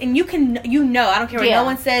place, and I don't care what no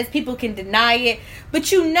one says, people can deny it,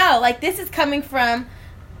 but like, this is coming from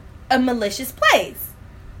a malicious place.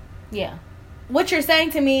 Yeah. What you're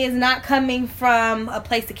saying to me is not coming from a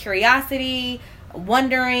place of curiosity,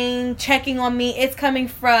 wondering, checking on me. It's coming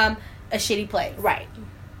from a shitty place. Right.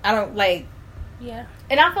 I don't like... Yeah.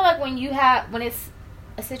 And I feel like when it's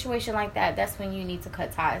a situation like that, that's when you need to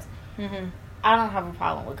cut ties. Mm-hmm. I don't have a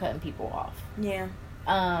problem with cutting people off. Yeah.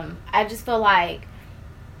 I just feel like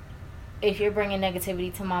if you're bringing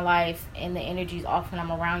negativity to my life and the energy's off when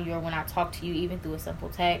I'm around you or when I talk to you, even through a simple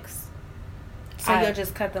text... So you'll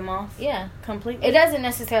just cut them off? Yeah. Completely? It doesn't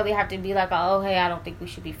necessarily have to be like, oh, hey, I don't think we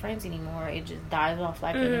should be friends anymore. It just dies off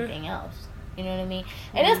like anything else. You know what I mean?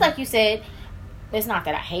 And it's like you said, it's not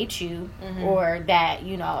that I hate you or that,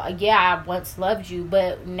 I once loved you,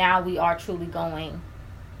 but now we are truly going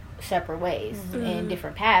separate ways and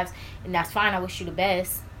different paths. And that's fine. I wish you the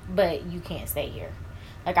best, but you can't stay here.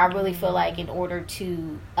 Like, I really feel like in order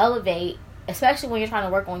to elevate, especially when you're trying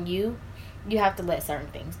to work on you, you have to let certain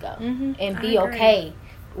things go and be okay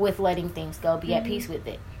with letting things go. Be at peace with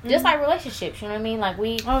it. Just like relationships, you know what I mean?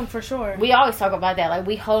 Like for sure. We always talk about that. Like,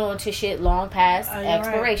 we hold on to shit long past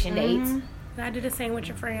expiration dates. I do the same with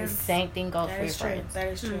your friends. The same thing goes for your friends. That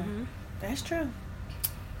is true. That's true.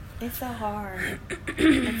 It's so hard.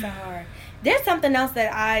 It's so hard. There's something else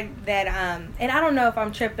that and I don't know if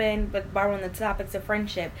I'm tripping, but while we're on the topics of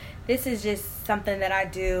friendship, this is just something that I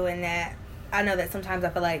do, and that I know that sometimes I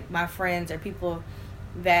feel like my friends or people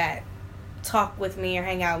that talk with me or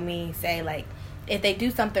hang out with me say, like, if they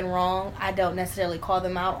do something wrong, I don't necessarily call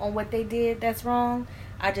them out on what they did that's wrong.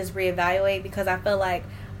 I just reevaluate, because I feel like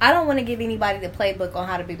I don't want to give anybody the playbook on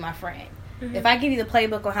how to be my friend. If I give you the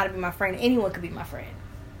playbook on how to be my friend, anyone could be my friend.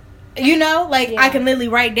 I can literally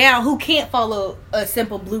write down who can't follow a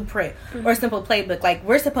simple blueprint or a simple playbook. Like,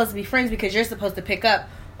 we're supposed to be friends because you're supposed to pick up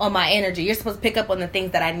on my energy. You're supposed to pick up on the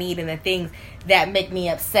things that I need and the things that make me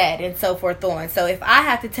upset and so forth on. So if I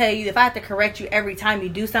have to correct you every time you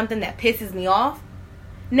do something that pisses me off,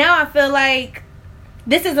 now I feel like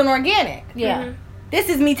this isn't organic. Yeah. This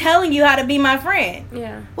is me telling you how to be my friend.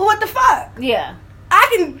 Yeah. Well, what the fuck? Yeah.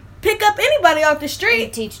 I can pick up anybody off the street. You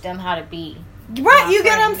teach them how to be. Right, you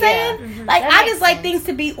get what I'm saying? Yeah. Like, That I makes just like sense. things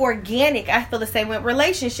to be organic. I feel the same with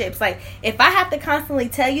relationships. Like, if I have to constantly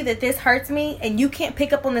tell you that this hurts me and you can't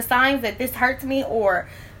pick up on the signs that this hurts me, or,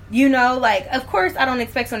 of course I don't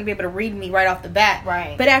expect someone to be able to read me right off the bat.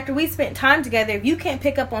 Right. But after we spent time together, if you can't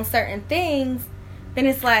pick up on certain things, then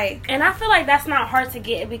it's like... And I feel like that's not hard to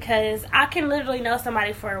get, because I can literally know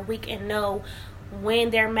somebody for a week and know when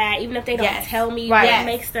they're mad, even if they don't tell me what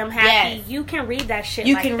makes them happy. Yes. You can read that shit.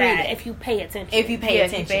 You can read it if you pay attention. If you pay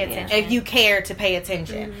attention. If you care to pay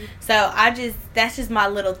attention. So that's just my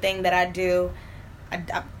little thing that I do.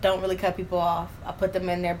 I don't really cut people off. I put them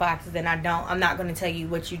in their boxes, and I'm not going to tell you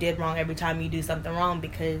what you did wrong every time you do something wrong,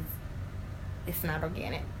 because it's not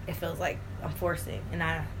organic. It feels like I'm forcing, and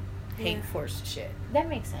I hate forced shit. That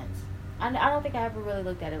makes sense. I don't think I ever really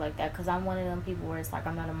looked at it like that, because I'm one of them people where it's like,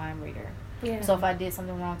 I'm not a mind reader. Yeah. So if I did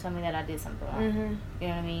something wrong, tell me that I did something wrong. You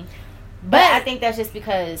know what I mean? But I think that's just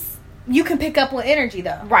because... You can pick up on energy,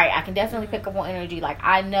 though. Right. I can definitely pick up on energy. Like,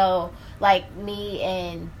 I know, like, me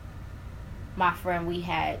and my friend, we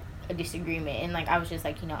had a disagreement. And, like, I was just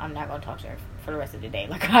like, I'm not going to talk to her for the rest of the day.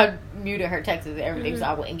 Like, I muted her texts and everything so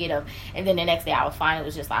I wouldn't get them. And then the next day I was fine. It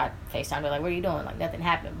was just like, FaceTime her, like, what are you doing? Like, nothing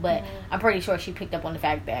happened. But I'm pretty sure she picked up on the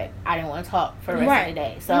fact that I didn't want to talk for the rest of the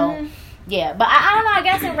day. So... Yeah, but I don't know. I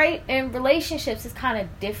guess in relationships, it's kind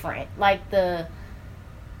of different. Like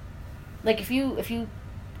if you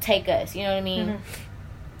take us, you know what I mean?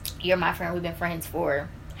 You're my friend. We've been friends for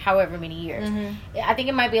however many years. I think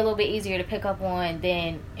it might be a little bit easier to pick up on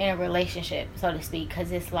than in a relationship, so to speak,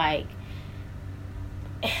 because it's like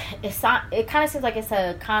it kind of seems like it's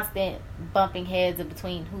a constant bumping heads of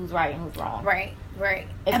between who's right and who's wrong. Right.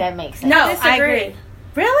 If that makes sense. No, I agree.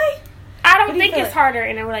 Really? I don't think it's harder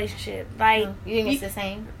in a relationship. Like, you think it's the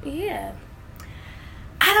same? Yeah.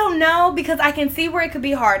 I don't know, because I can see where it could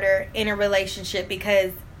be harder in a relationship,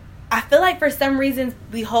 because I feel like for some reasons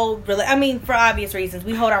for obvious reasons,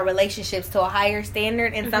 we hold our relationships to a higher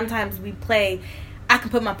standard, and sometimes I can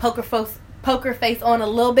put my poker face on a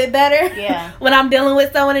little bit better. Yeah. When I'm dealing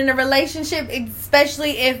with someone in a relationship,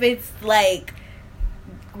 especially if it's like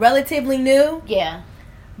relatively new. Yeah.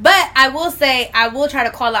 But I will say, I will try to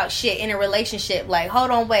call out shit in a relationship. Like, hold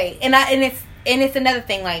on, wait. And it's another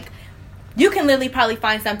thing. Like, you can literally probably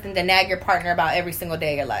find something to nag your partner about every single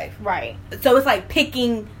day of your life. Right. So it's like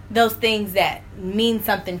picking those things that mean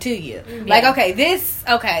something to you. Mm-hmm. Like, I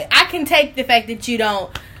can take the fact that you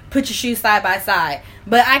don't put your shoes side by side,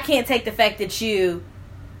 but I can't take the fact that you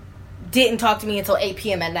didn't talk to me until 8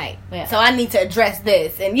 p.m. at night. Yeah. So I need to address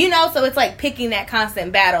this. And, so it's like picking that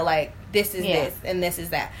constant battle, like, this is this and this is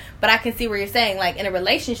that. But I can see where you're saying, like, in a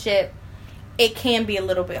relationship, it can be a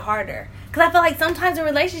little bit harder. Because I feel like sometimes in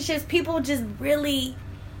relationships, people just really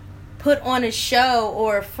put on a show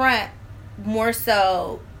or a front more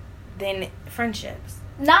so than friendships.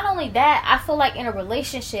 Not only that, I feel like in a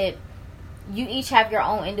relationship, you each have your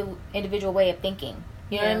own individual way of thinking.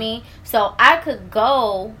 You know what I mean? So I could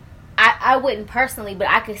go, I wouldn't personally, but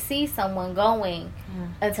I could see someone going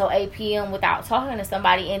until 8 p.m. without talking to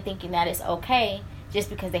somebody and thinking that it's okay just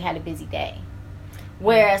because they had a busy day.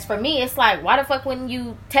 Whereas for me, it's like, why the fuck wouldn't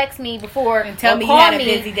you text me before and tell me you call had a me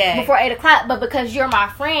busy day before 8 o'clock? But because you're my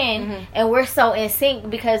friend and we're so in sync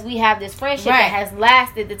because we have this friendship that has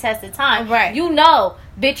lasted the test of time,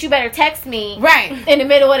 bitch, you better text me in the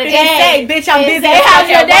middle of the day. Say, bitch, I'm busy. How's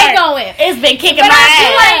your day going? It's been kicking my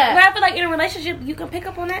ass. But I feel like in a relationship, you can pick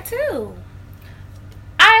up on that too.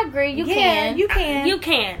 I agree. You can. You can. You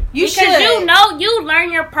because should. You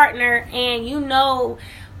learn your partner and you know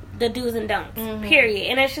the do's and don'ts,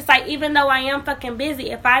 period. And it's just like, even though I am fucking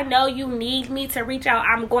busy, if I know you need me to reach out,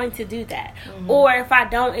 I'm going to do that. Or if I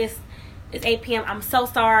don't, it's 8 p.m. I'm so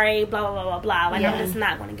sorry, blah, blah, blah, blah, blah. Like, I'm just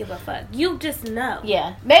not going to give a fuck. You just know.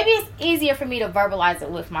 Yeah. Maybe it's easier for me to verbalize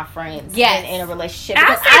it with my friends than in a relationship.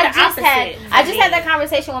 Because I just had that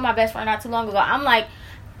conversation with my best friend not too long ago. I'm like,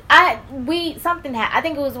 something happened. I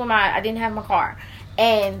think it was when I didn't have my car.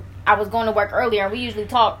 And I was going to work earlier, and we usually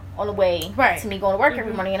talk on the way to me going to work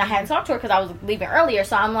every morning, and I hadn't talked to her because I was leaving earlier.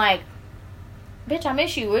 So I'm like, bitch, I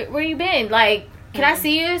miss you. Where you been? Like, can I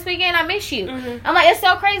see you this weekend? I miss you. I'm like, it's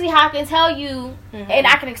so crazy how I can tell you, and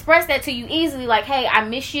I can express that to you easily. Like, hey, I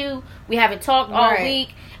miss you. We haven't talked all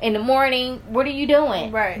week. In the morning, what are you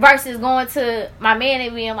doing? Versus going to my man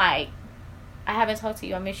and being like, I haven't talked to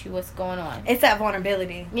you. I miss you. What's going on? It's that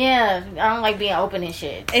vulnerability. Yeah, I don't like being open and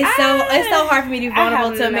shit. It's so hard for me to be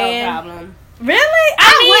vulnerable to a man. Problem. Really?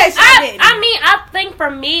 I wish I didn't. I think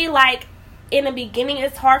for me, like, in the beginning,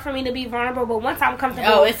 it's hard for me to be vulnerable, but once I'm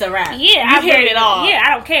comfortable, it's a wrap. Yeah, I've heard it all. Yeah,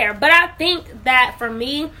 I don't care. But I think that for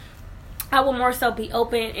me, I will more so be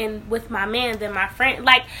open and with my man than my friend.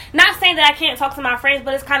 Like, not saying that I can't talk to my friends,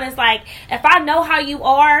 but it's kind of like, if I know how you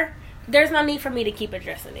are, there's no need for me to keep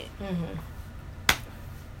addressing it.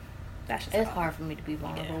 It's hard for me to be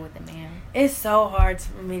vulnerable with a man. It's so hard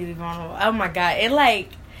for me to be vulnerable. Oh my god.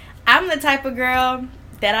 I'm the type of girl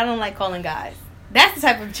that I don't like calling guys. That's the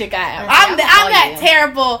type of chick I am. I'm that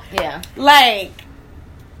terrible. Yeah. Like,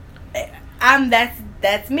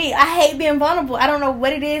 that's me. I hate being vulnerable. I don't know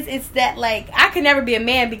what it is. It's that, like, I could never be a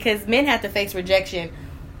man because men have to face rejection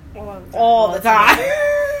all the time.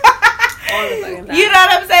 You know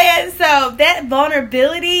what I'm saying? So that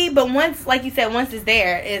vulnerability, but once, like you said, once it's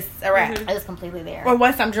there, it's a wrap. It's completely there. Or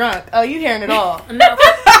once I'm drunk. Oh, you hearing it all. No.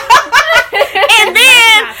 And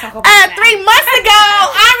then 3 months ago,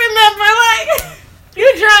 I remember, like, you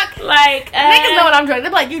drunk. Like, niggas know when I'm drunk.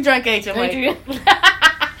 They're like, you drunk, ain't you? Like,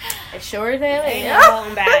 it sure as hell is.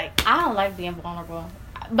 I don't like being vulnerable.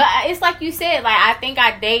 But it's like you said, like, I think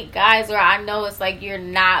I date guys where I know it's like you're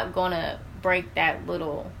not gonna break that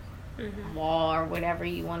little wall or whatever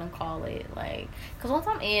you want to call it. Like, because once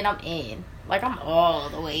I'm in. Like, I'm all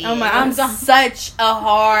the way in. Oh my, I'm such a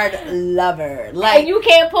hard lover. Like, and you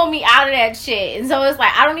can't pull me out of that shit. And so it's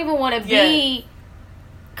like, I don't even want to be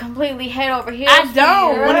completely head over heels. I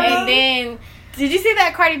don't. And then, did you see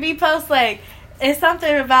that Cardi B post? Like, it's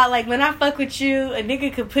something about, like, when I fuck with you, a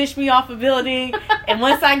nigga could push me off a building, and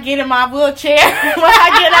once I get in my wheelchair, when I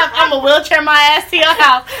get up, I'm going to wheelchair my ass to your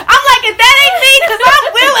house. I'm like, if that ain't me, because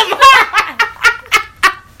I'm willing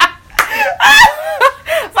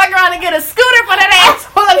fuck around and get a scooter for that ass,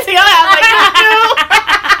 pull up to your house like you do.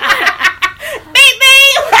 Beep,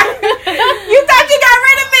 beep. You thought you got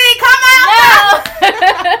rid of me. Come out. No.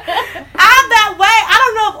 I'm that way. I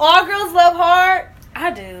don't know if all girls love hard.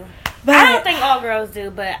 I do. But I don't think all girls do,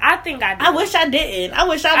 but I think I do. I wish I didn't. I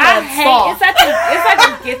wish I loved soft. It's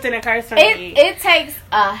like a gift and a curse for me. It takes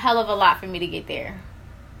a hell of a lot for me to get there.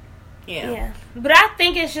 Yeah. But I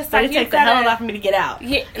think it's just like, it takes a hell of a lot for me to get out.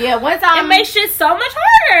 Yeah, one time. It makes shit so much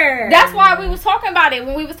harder. That's why we was talking about it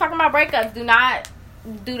when we was talking about breakups. Do not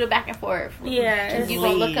do the back and forth. Yeah. You're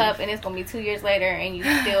going to look up and it's going to be 2 years later and you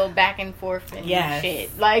still back and forth and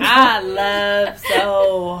shit. Like, I love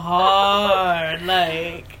so hard.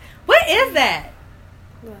 Like, what is that?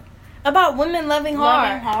 What? About women loving hard.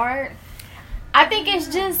 Loving hard? I think it's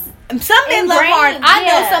just some men love hard. I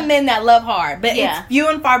know some men that love hard, but Yeah. it's few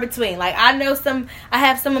and far between. Like I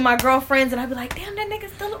have some of my girlfriends, and I be like, damn, that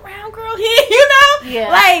nigga's still around, girl. You know, Yeah.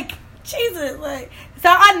 like Jesus, like. So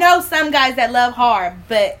I know some guys that love hard,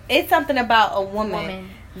 but it's something about a woman.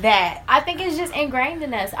 That I think it's just ingrained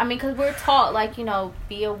in us. I mean, because we're taught, like, you know,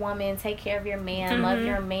 be a woman, take care of your man, love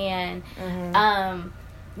your man,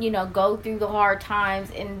 you know, go through the hard times.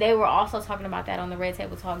 And they were also talking about that on the Red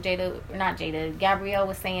Table Talk. Gabrielle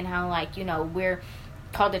was saying how, like, you know, we're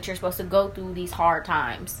taught that you're supposed to go through these hard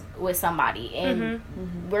times with somebody, and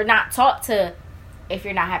we're not taught to, if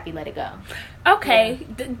you're not happy, let it go. Okay.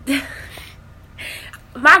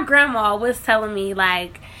 My grandma was telling me,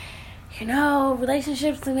 like, you know,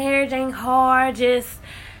 relationships and marriage ain't hard. Just,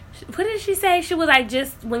 what did she say? She was like,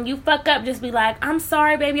 just when you fuck up, just be like, I'm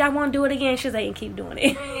sorry, baby, I won't do it again. She was like, and keep doing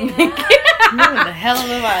it. the hell of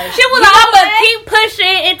a life. She was like, I'm gonna keep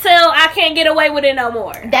pushing until I can't get away with it no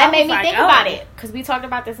more. That made me think about it, because we talked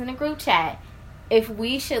about this in the group chat. If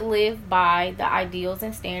we should live by the ideals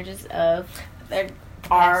and standards of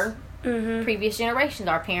our previous generations,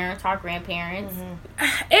 our parents, our grandparents.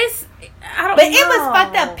 It was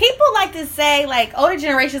fucked up. People like to say, like, older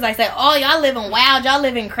generations like say, oh, y'all living wild, y'all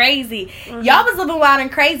living crazy. Y'all was living wild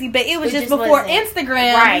and crazy, but it was just before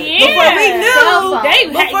Instagram. Right. Yeah.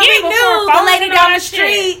 Before we knew the lady down the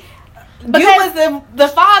street. Because you was the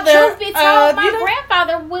father. Truth be told, my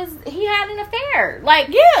grandfather he had an affair.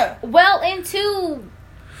 Like, well into,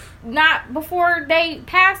 not before they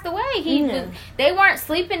passed away. They weren't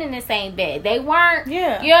sleeping in the same bed. They weren't, you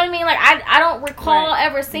know what I mean? Like, I don't recall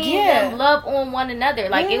ever seeing them love on one another.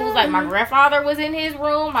 Like, it was like my grandfather was in his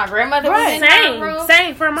room, my grandmother was in her room.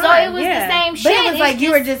 Same for mine. So it was the same shit. But it was like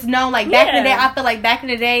you were just known, like, back in the day, I feel like back in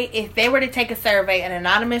the day, if they were to take a survey, an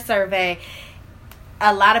anonymous survey,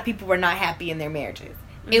 a lot of people were not happy in their marriages.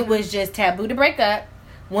 It was just taboo to break up.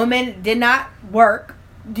 Women did not work.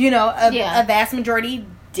 You know, a vast majority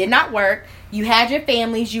did not work. You had your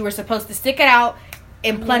families. You were supposed to stick it out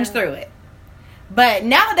and plunge through it. But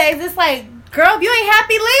nowadays, it's like, girl, if you ain't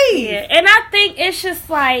happy, leave. Yeah, and I think it's just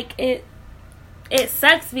like, it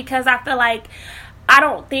sucks because I feel like, I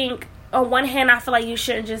don't think, on one hand, I feel like you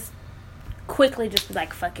shouldn't just quickly just be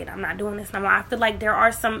like, fuck it, I'm not doing this no more. I feel like there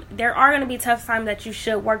are going to be tough times that you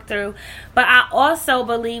should work through, but I also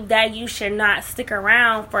believe that you should not stick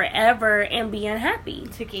around forever and be unhappy.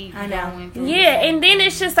 To keep going through. Yeah, and then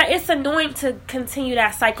it's just like, it's annoying to continue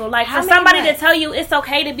that cycle. Like, for somebody to tell you it's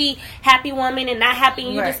okay to be happy woman and not happy,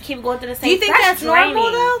 and you just keep going through the same. Do you think that's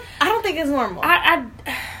normal though? I don't think it's normal. I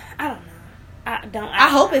don't know. I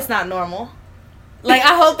hope it's not normal. Like,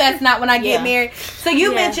 I hope that's not when I get married. So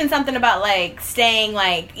you mentioned something about, like, staying,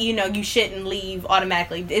 like, you know, you shouldn't leave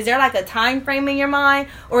automatically. Is there, like, a time frame in your mind?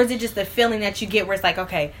 Or is it just a feeling that you get where it's like,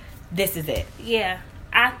 okay, this is it? Yeah.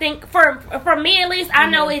 I think, for me at least, I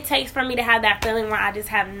know it takes for me to have that feeling where I just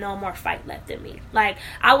have no more fight left in me. Like,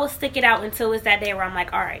 I will stick it out until it's that day where I'm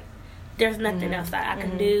like, all right, there's nothing else that I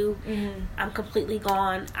can do. I'm completely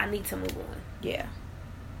gone. I need to move on. Yeah.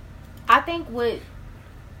 I think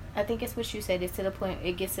it's what you said. It gets to the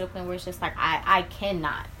point where it's just like, I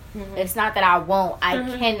cannot. It's not that I won't.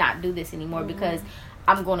 I cannot do this anymore because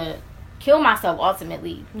I'm going to kill myself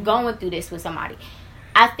ultimately going through this with somebody.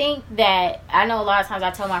 I think that, I know a lot of times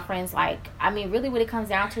I tell my friends, like, I mean, really what it comes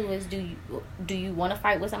down to is, do you want to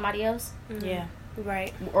fight with somebody else? Yeah.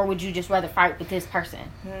 Right. Or would you just rather fight with this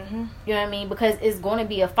person? You know what I mean? Because it's going to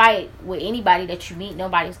be a fight with anybody that you meet.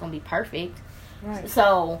 Nobody's going to be perfect. Right.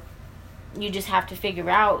 So you just have to figure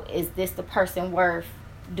out, is this the person worth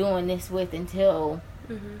doing this with until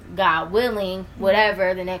God willing,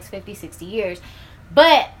 whatever, the next 50, 60 years.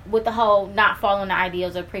 But with the whole not following the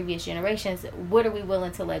ideals of previous generations, what are we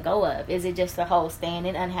willing to let go of? Is it just the whole staying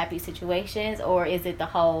in unhappy situations, or is it the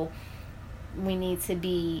whole we need to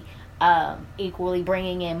be equally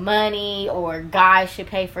bringing in money, or guys should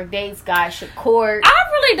pay for dates, guys should court? I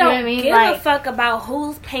really don't give like, a fuck about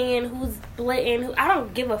who's paying, who's splitting. I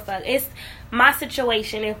don't give a fuck. It's my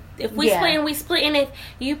situation. If we splitting, we splitting. If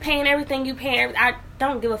you paying everything, you paying. I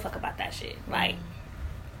don't give a fuck about that shit. Like,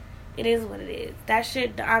 it is what it is. That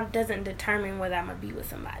shit doesn't determine whether I'm gonna be with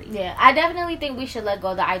somebody. Yeah, I definitely think we should let go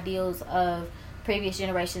of the ideals of previous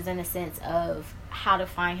generations in the sense of how to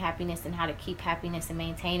find happiness and how to keep happiness and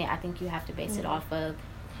maintain it. I think you have to base it off of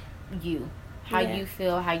you. How you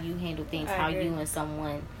feel, how you handle things, how you and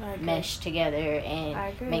someone mesh together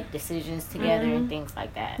and make decisions together and things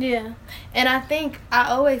like that. Yeah. And I think, I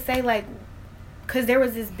always say, like, because there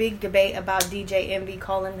was this big debate about DJ Envy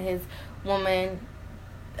calling his woman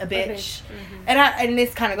a bitch. And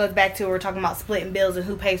this kind of goes back to, we're talking about splitting bills and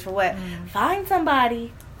who pays for what. Find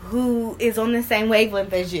somebody who is on the same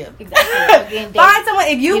wavelength as you. Exactly. Again, Find someone.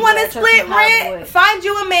 If you people want to that you're split compatible rent, with. find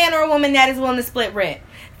you a man or a woman that is willing to split rent.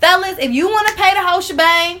 Fellas, if you want to pay the whole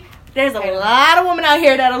shebang, there's a lot of women out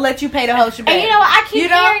here that'll let you pay the whole shebang. And you know what? I keep You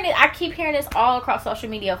know? hearing it. I keep hearing this all across social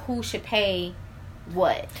media. Who should pay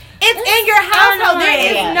what? It's in your household. There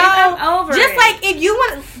is Yeah. no. I'm over just it. like if you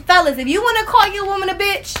want, fellas, if you want to call your woman a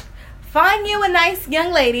bitch, find you a nice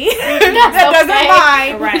young lady that doesn't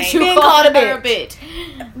mind Right. being call called a her bitch.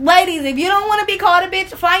 Ladies, if you don't want to be called a bitch,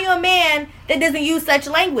 find you a man that doesn't use such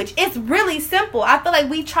language. It's really simple. I feel like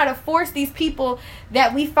we try to force these people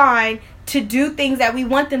that we find to do things that we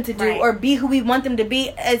want them to do Right. or be who we want them to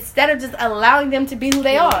be instead of just allowing them to be who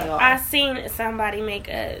they are. I seen somebody make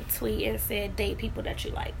a tweet and said, date people that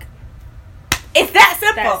you like. It's that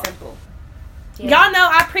simple. That simple. Yeah. Y'all know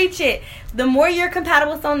I preach it. The more you're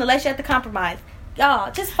compatible with someone, the less you have to compromise.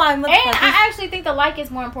 Y'all, just find And I actually think the like is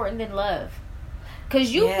more important than love.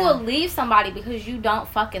 Because you Yeah. will leave somebody because you don't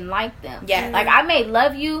fucking like them. Yeah. Like, I may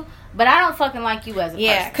love you, but I don't fucking like you as a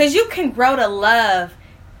Yeah, person. because you can grow to love.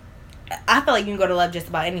 I feel like you can grow to love just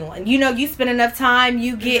about anyone. You know, you spend enough time,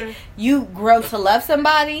 you get, you grow to love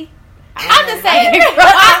somebody. I'm just saying,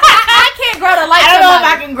 I can't grow to like I don't know if I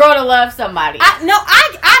somebody. can grow to love somebody.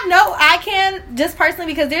 I know I can, just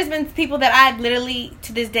personally, because there's been people that I literally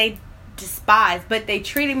to this day despise, but they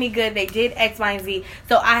treated me good. They did X, Y, and Z,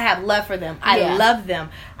 so I have love for them. I Yeah. love them.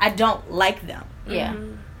 I don't like them. Yeah.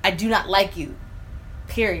 I do not like you.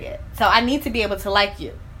 Period. So I need to be able to like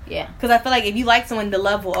you, Yeah. because I feel like if you like someone, the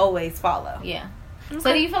love will always follow. Yeah.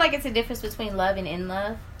 So do you feel like it's a difference between love and in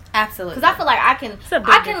love? Absolutely. Because I feel like I a can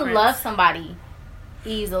big difference. love somebody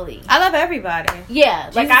easily. I love everybody. Yeah.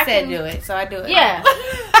 Like Like I I said, can do it, so I do it. Yeah.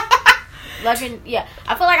 Loving, yeah.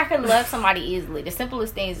 I feel like I can love somebody easily. The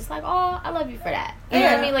simplest things, it's like, oh, I love you for that. You know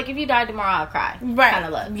what I Yeah. mean? Like if you died tomorrow, I'll cry. Right. Kind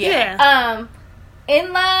of love. Yeah.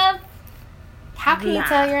 In love, How can you Nah.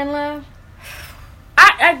 tell you're in love?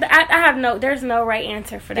 I have no, there's no right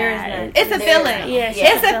answer for There is that. none. It's a There- feeling. Yeah,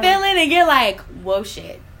 It's a feeling, and you're like, whoa,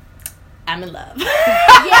 shit, I'm in love. yeah,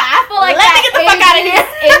 I feel like Let me that get the fuck out of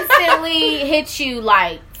here. instantly hits you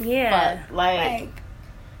like, Yeah. fuck, like,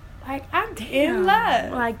 Like I'm in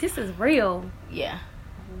love. Like, this is real. yeah.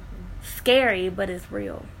 Scary, but it's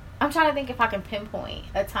real. I'm trying to think if I can pinpoint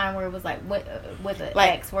a time where it was like with an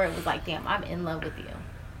Like- ex where it was like, damn, I'm in love with you.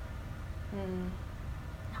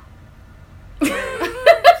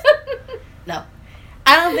 No,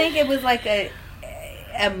 I don't think it was like a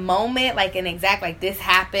moment, like an exact, like this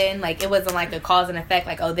happened, like it wasn't like a cause and effect,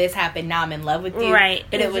 like, oh, this happened, now I'm in love with you, Right.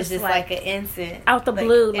 But it was just like an incident out the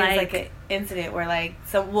blue, it was like an incident where like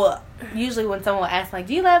usually when someone will ask like,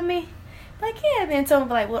 do you love me, like, yeah, and then someone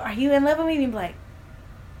will be like, well, are you in love with me, and you'd be like,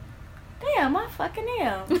 damn, I fucking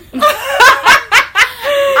am.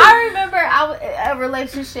 I remember a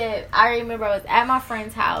relationship. I remember I was at my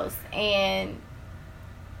friend's house and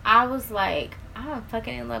I was like, I'm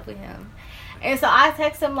fucking in love with him. And so I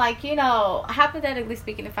text him like, you know, hypothetically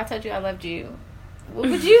speaking, if I told you I loved you, what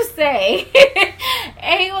would you say?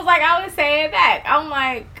 And he was like, I would say it back. I'm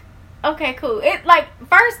like, okay, cool. It like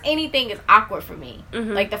first anything is awkward for me.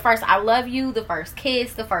 Mhm. Like the first I love you, the first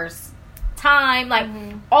kiss, the first time, like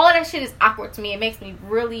all of that shit is awkward to me. It makes me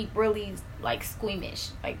really, really like squeamish.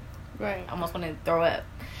 Like Right. I almost want to throw up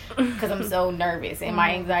because I'm so nervous and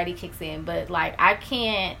my anxiety kicks in. But like I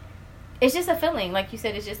can't. It's just a feeling, like you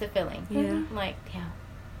said. It's just a feeling. Yeah. I'm like, damn,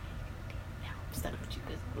 I'm stuck with you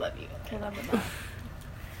because I love you.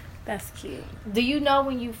 That's cute. Do you know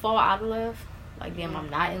when you fall out of love? Like, damn, I'm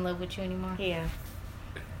not in love with you anymore. Yeah.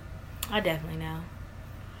 I definitely know.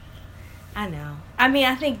 I know. I mean,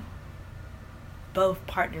 I think both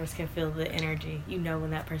partners can feel the energy. You know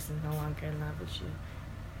when that person's no longer in love with you.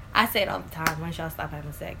 I say it all the time. Once y'all stop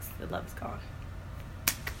having sex, the love is gone.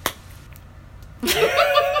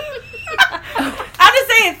 I'm just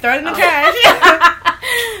saying, throw it in the trash.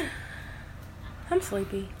 I'm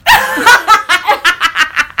sleepy.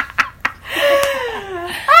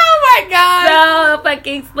 Oh my god. So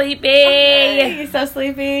fucking sleepy. You're so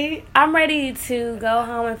sleepy. I'm ready to go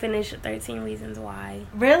home and finish 13 Reasons Why.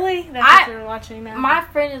 Really? That's I- what you're watching now? My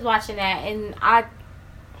friend is watching that, and I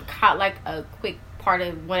caught like a quick part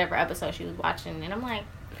of whatever episode she was watching, and I'm like,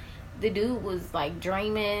 the dude was like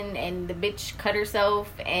dreaming, and the bitch cut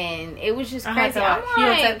herself, and it was just crazy. I'm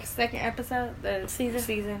like, the second episode? The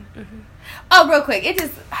Season? Oh, real quick. It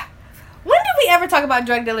just... When did we ever talk about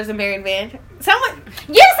drug dealers and married men? Someone...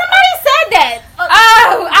 yeah, somebody said that.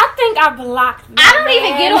 Oh, I think I blocked them. I don't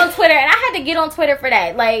even get on Twitter, and I had to get on Twitter for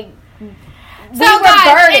that. Like, we So, were guys,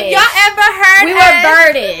 birdish. if y'all ever heard We us, were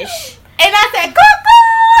birdish. and I said, cuckoo!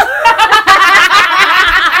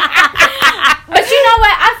 But you know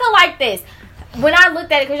what? I this. When I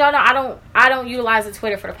looked at it, because y'all know I don't utilize the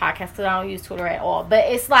Twitter for the podcast because I don't use Twitter at all. But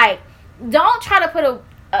it's like, don't try to put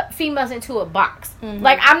females into a box.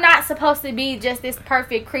 Like, I'm not supposed to be just this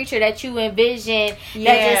perfect creature that you envision that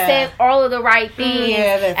just says all of the right things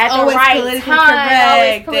at the right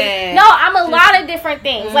time. No, I'm a lot of different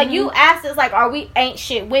things. Like, you asked us, like, are we ain't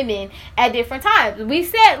shit women at different times? We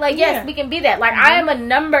said, like, yes, we can be that. Like, I am a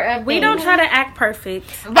number of things. We don't try to act perfect.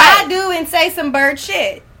 But I do and say some bird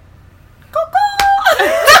shit.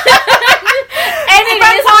 And it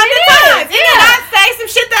from is time what to it time. is. And I say some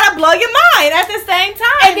shit that'll blow your mind at the same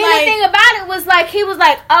time. And then the thing about it was like, he was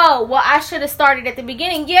like, oh, well, I should have started at the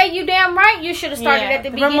beginning. Yeah, you damn right you should have started at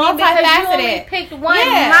the beginning because you only picked one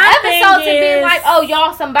episode to be like, oh,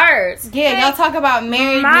 y'all some birds. Yeah, y'all talk about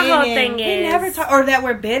married men. My whole thing is, never talk, or that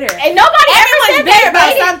we're bitter. And nobody ever said bitter about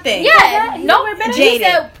dated. something. Yeah, no, jaded. He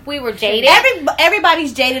said we were jaded.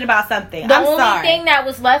 Everybody's jaded about something. The I'm only sorry. thing that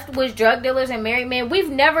was left was drug dealers and married men. We've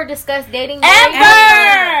never discussed dating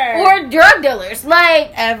ever or drug dealers.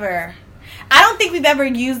 Like, ever. I don't think we've ever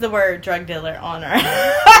used the word drug dealer on our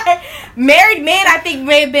married men. I think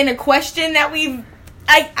may have been a question that we've.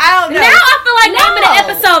 I don't know. Now I feel like naming the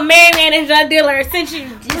episode "Married Man and Drug Dealer" since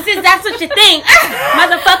that's what you think,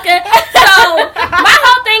 motherfucker. So my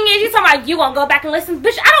whole thing is, you talking about you gonna go back and listen,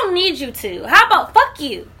 bitch. I don't need you to. How about fuck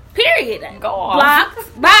you? Period. Go off.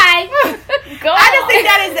 Blocked. Bye. I just think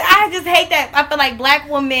that is. I just hate that. I feel like black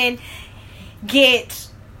women get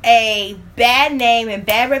a bad name and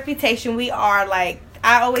bad reputation. We are like,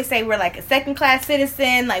 I always say, we're like a second class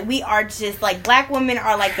citizen. Like, we are just like, black women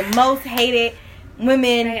are like the most hated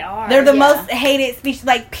women. They are. They're the most hated species.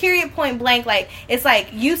 Like, period, point blank. Like, it's like,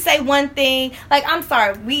 you say one thing. Like, I'm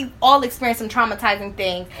sorry, we all experienced some traumatizing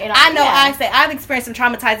things. And I know I've experienced some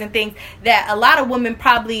traumatizing things that a lot of women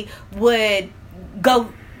probably would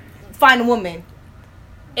go find a woman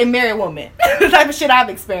and marry a woman. The type of shit I've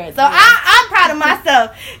experienced. So I'm proud of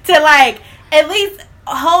myself to, like, at least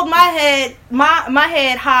hold my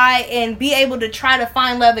head high and be able to try to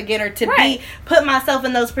find love again, or to put myself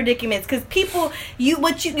in those predicaments, because people, you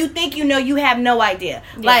think you know, you have no idea,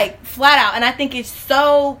 like, flat out. And I think it's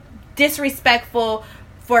so disrespectful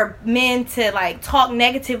for men to, like, talk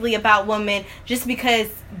negatively about women just because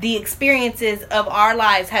the experiences of our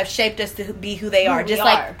lives have shaped us to be who they are, just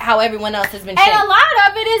like how everyone else has been shaped. And a lot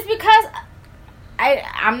of it is because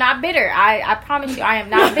I'm not bitter. I promise you I am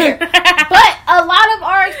not bitter. But a lot of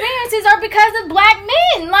our experiences are because of black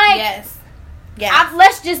men. Like, yes.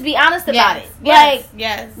 Let's just be honest about it. Like,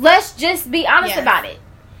 let's just be honest about it.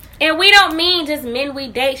 And we don't mean just men we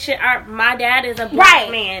date. Shit, my dad is a black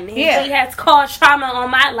man. He has caused trauma on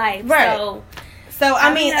my life. Right. So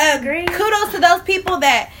I mean, kudos to those people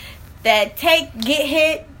that get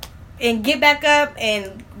hit and get back up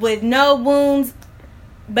and with no wounds.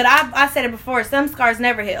 But I said it before, some scars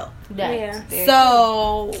never heal.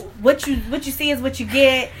 So what you see is what you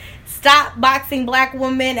get. Stop boxing black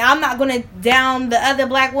women. I'm not going to down the other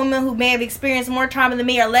black woman who may have experienced more trauma than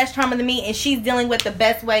me or less trauma than me, and she's dealing with the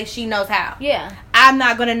best way she knows how. Yeah. I'm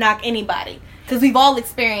not going to knock anybody, because we've all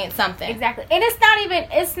experienced something. Exactly. And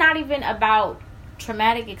it's not even about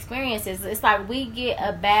traumatic experiences. It's like we get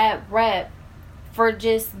a bad rep for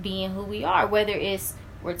just being who we are, whether it's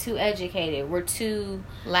we're too educated, we're too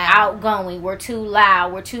outgoing, we're too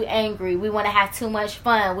loud, we're too angry, we want to have too much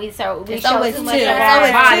fun, we show too much of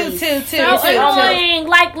our bodies. So annoying.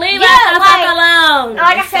 Like, leave us alone.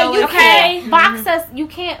 Like I said, you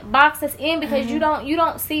can't box us in, because you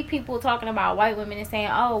don't see people talking about white women and saying,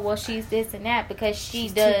 oh, well, she's this and that because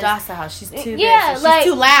she's too docile, she's too she's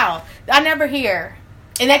too loud. I never hear.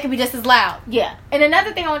 And that could be just as loud. Yeah. And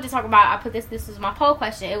another thing I wanted to talk about, I put this was my poll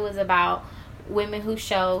question. It was about women who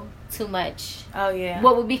show too much. Oh, yeah.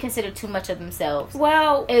 What would be considered too much of themselves.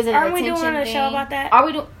 Well, is it are we doing a show about that? Are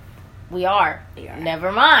we doing? We are.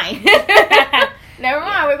 Never mind. Never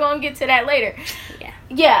mind. We're going to get to that later.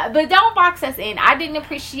 Yeah, but don't box us in. I didn't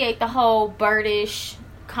appreciate the whole birdish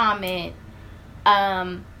comment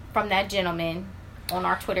from that gentleman on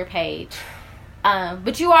our Twitter page.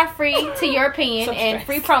 But you are free to your opinion and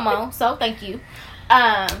free promo, so thank you.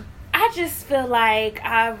 I just feel like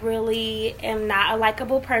I really am not a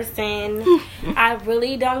likable person. I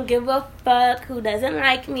really don't give a fuck who doesn't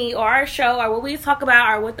like me or our show or what we talk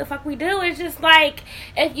about or what the fuck we do. It's just like,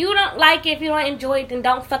 if you don't like it, if you don't enjoy it, then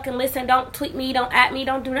don't fucking listen. Don't tweet me, don't at me,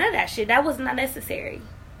 don't do none of that shit. That was not necessary.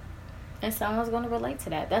 And someone's going to relate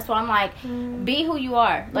to that. That's why I'm like, be who you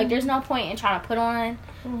are. Like, there's no point in trying to put on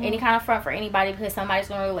any kind of front for anybody, because somebody's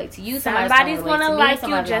going to relate to you. Somebody's going to like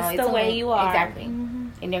you just the way you are. Exactly.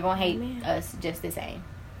 And they're going to hate us just the same.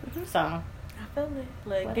 So, I feel it.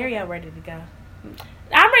 Look, they're y'all ready to go.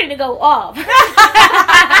 I'm ready to go off.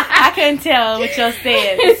 I couldn't tell what y'all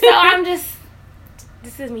said. So I'm just,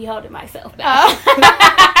 this is me holding myself back.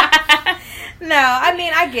 No, I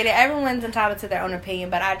mean, I get it. Everyone's entitled to their own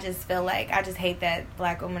opinion, but I just feel like, I just hate that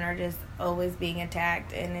black women are just always being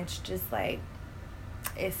attacked, and it's just like,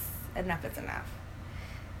 it's enough is enough.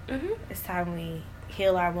 Mm-hmm. It's time we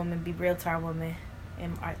heal our women, be real to our women,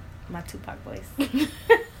 and my Tupac voice.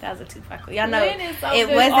 That was a Tupac voice. Y'all know it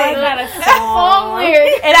wasn't not a song. weird.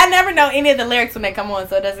 And I never know any of the lyrics when they come on,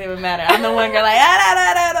 so it doesn't even matter. I'm the one girl like,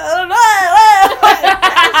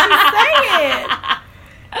 she's saying.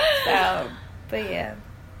 So, but yeah.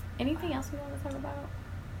 Anything else we want to talk about?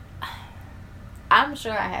 I'm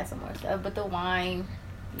sure I had some more stuff, but the wine.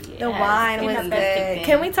 The wine was good. thing.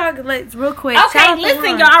 Can we talk real quick? Okay, Shout out to listen,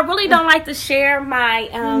 wine. y'all. I really don't like to share my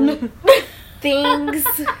things.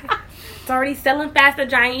 It's already selling fast at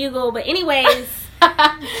Giant Eagle. But anyways,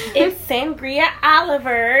 it's Sangria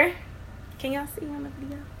Oliver. Can y'all see on the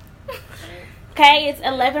video? Okay, it's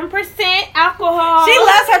 11% alcohol. She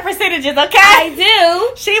loves her percentages, okay? I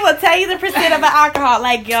do. She will tell you the percent of the alcohol.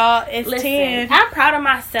 Like, y'all, it's Listen, 10. I'm proud of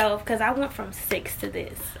myself because I went from 6 to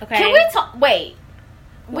this. Okay. Can we talk? Wait.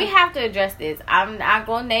 We have to address this. I'm not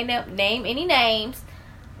going to name any names,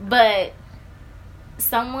 but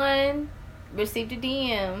someone received a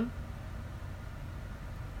DM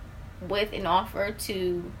with an offer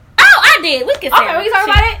to... Oh, I did. We can say Okay, we can talk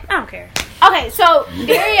about it? I don't care. Okay, so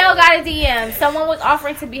Dario got a DM. Someone was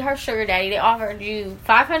offering to be her sugar daddy. They offered you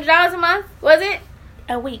 $500 a month, was it?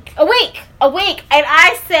 A week. A week. And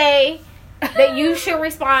I say that you should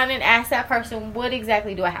respond and ask that person, what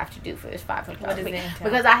exactly do I have to do for this $500 What a does week? it entail?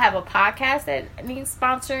 Because I have a podcast that needs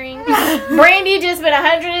sponsoring. Brandy just spent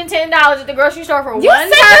 $110 at the grocery store for You one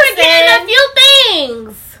said you were getting a person. few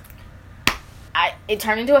things. It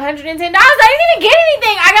turned into $110. I didn't even get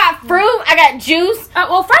anything. I got fruit. I got juice.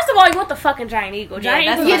 Well, first of all, you want the fucking Giant Eagle. Yeah,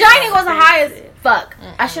 that's Your what Giant Eagle's high as fuck.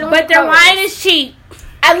 I should have. But their wine is cheap.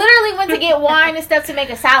 I literally went to get wine and stuff to make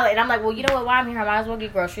a salad, and I'm like, well, you know what? While I'm here, I might as well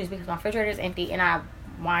get groceries because my refrigerator is empty, and I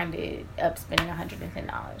winded up spending $110.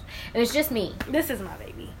 And it's just me. This is my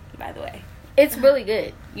baby, by the way. It's really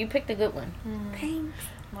good. You picked a good one. Thanks.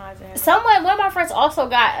 One of my friends also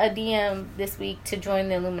got a DM this week to join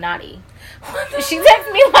the Illuminati. She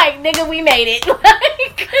texted me like, nigga, we made it.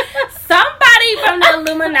 Like, Somebody from the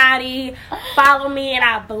Illuminati follow me and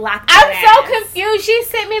I blocked I'm their so ass. confused. She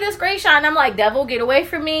sent me the screenshot, and I'm like, devil, get away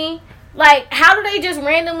from me. Like, how do they just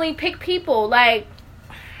randomly pick people? Like,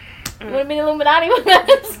 would have been Illuminati with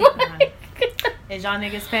us. Like, Is y'all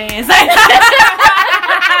niggas paying?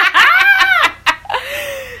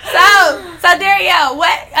 So Dario,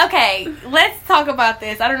 okay, let's talk about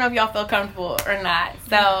this. I don't know if y'all feel comfortable or not.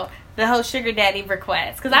 So, the whole sugar daddy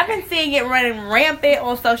request. Because I've been seeing it running rampant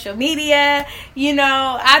on social media. You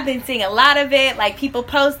know, I've been seeing a lot of it. Like, people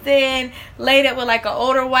posting, laid up with, like, an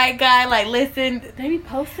older white guy. Like, listen. They be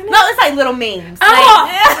posting it? No, it's like little memes.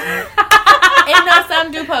 Oh. Like, and no,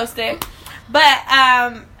 some do post it.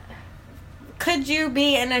 But, could you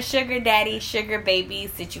be in a sugar daddy, sugar baby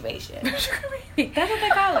situation? That's what they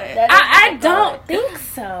call it. I don't think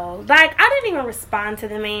so. Like, I didn't even respond to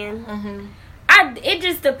the man. Mm-hmm. It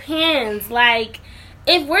just depends. Like,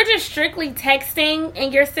 if we're just strictly texting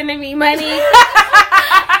and you're sending me money,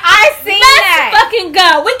 I seen that. let's fucking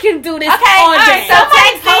go. We can do this all Alright, day.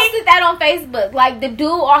 somebody posted that on Facebook. Like, the dude,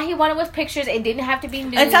 all he wanted was pictures. It didn't have to be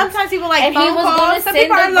nude. And sometimes people like and he phone was calls. going to Some send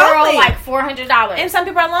people the are girl lonely. like $400. And some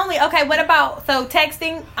people are lonely. Okay, what about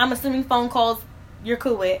texting? I'm assuming phone calls. You're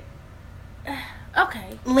cool with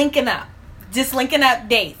Okay. linking up. Just linking up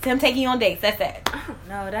dates. Him taking you on dates. That's it.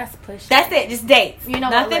 No, that's pushing. That's it. Just dates. You know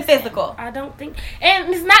what, Nothing listen. physical. I don't think.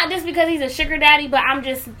 And it's not just because he's a sugar daddy, but I'm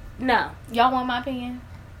just, no. Y'all want my opinion?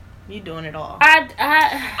 You doing it all.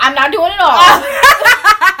 I'm not doing it all.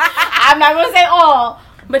 I'm not going to say all.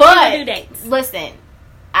 but you can do dates. Listen,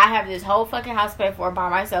 I have this whole fucking house paid for by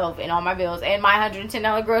myself and all my bills and my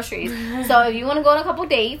 $110 groceries. So if you want to go on a couple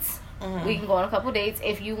dates, we can go on a couple dates.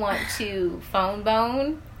 If you want to phone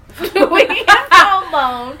bone, we can phone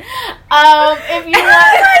bone. If you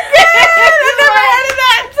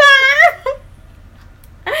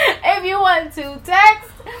if you want to text,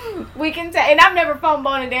 we can text. And I've never phone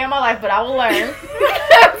boned a day in my life, but I will learn.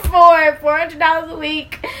 For $400 a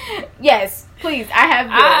week. Yes, please. I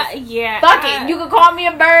have bills. Yeah. Fuck it. You can call me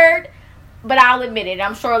a bird, but I'll admit it.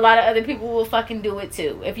 I'm sure a lot of other people will fucking do it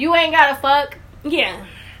too. If you ain't gotta fuck, Yeah.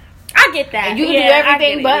 I get that. And you can do I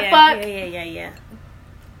everything get it. but yeah. fuck. Yeah.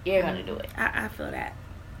 you're gonna do it. I feel that.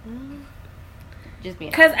 Just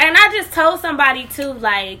being And I just told somebody too,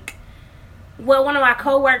 like, well, one of my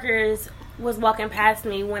coworkers was walking past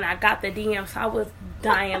me when I got the DM, so I was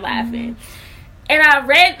dying laughing. And I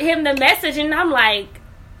read him the message, and I'm like,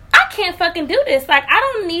 I can't fucking do this. Like,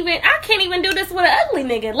 I can't even do this with an ugly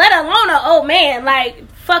nigga, let alone an old man.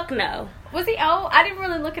 Like, fuck no. Was he old? I didn't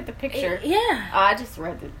really look at the picture. Yeah. Oh, I just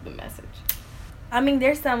read the message. I mean,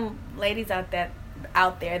 there's some ladies out there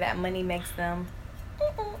that money makes them.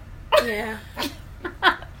 Yeah.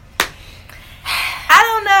 I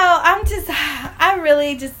don't know. I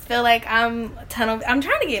really just feel like I'm trying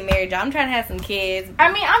to get married, y'all. I'm trying to have some kids.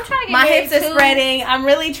 I mean, I'm trying to get My married hips are spreading. I'm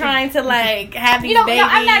really trying to like have these babies. No,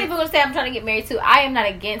 I'm not even going to say I'm trying to get married too. I am not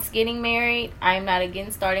against getting married. I am not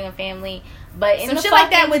against starting a family. But in some the shit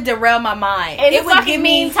like that would derail my mind. It would give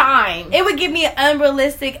me time. It would give me an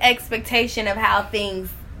unrealistic expectation of how things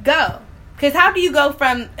go. Because how do you go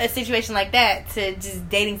from a situation like that to just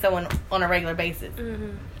dating someone on a regular basis?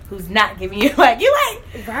 Mm-hmm. Who's not giving you right. I used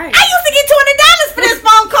to get $200 for this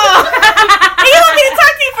phone call. And you want me to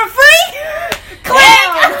talk to you for free?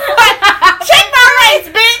 Click. Check my rates,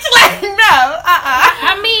 bitch. Like, no.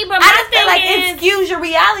 I mean, but my thing like is, it skews your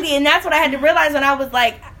reality, and that's what I had to realize when I was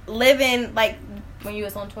like living like when you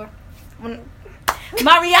was on tour.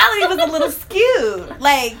 My reality was a little skewed.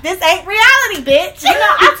 Like, this ain't reality, bitch. You know,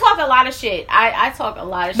 I talk a lot of shit. I talk a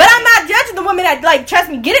lot of shit. But I'm not judging the woman that, like, trust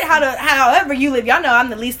me, get it however you live. Y'all know I'm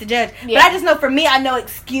the least to judge. Yeah. But I just know for me, I know it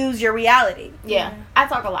skews your reality. Yeah. I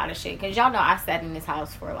talk a lot of shit. Because y'all know I sat in this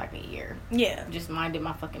house for like a year. Yeah. Just minding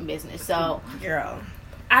my fucking business. So. Girl.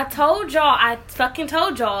 I fucking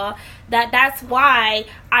told y'all that's why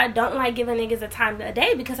I don't like giving niggas a time of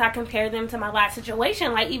day, because I compare them to my last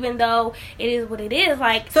situation. Like, even though it is what it is,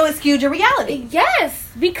 like. So it skewed your reality. Yes,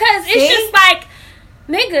 because it's just like,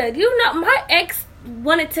 nigga, you know, my ex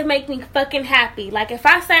wanted to make me fucking happy. Like, if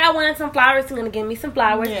I say I wanted some flowers, he's gonna give me some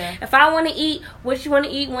flowers. Yeah. If I want to eat, what you want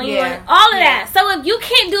to eat, when you want, all of that. So if you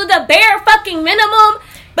can't do the bare fucking minimum.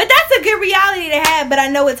 But that's a good reality to have, but I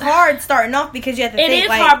know it's hard starting off because you have to think. It is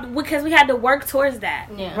hard because we had to work towards that.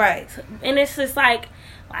 Yeah. Right. And it's just like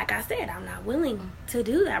I said, I'm not willing to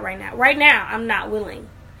do that right now. Right now, I'm not willing.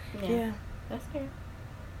 Yeah. That's fair.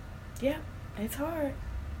 Yeah. It's hard.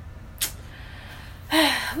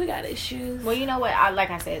 We got issues. Well, you know what?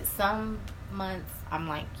 Like I said, some months I'm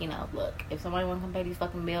like, you know, look, if somebody wants to come pay these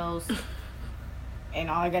fucking bills and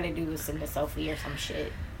all I got to do is send to Sophie or some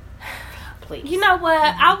shit. Please. You know what?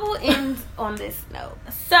 I will end on this note.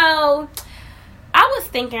 So, I was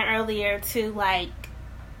thinking earlier too, like,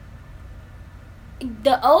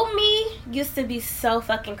 the old me used to be so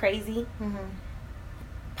fucking crazy. Mm-hmm.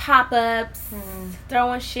 Pop-ups,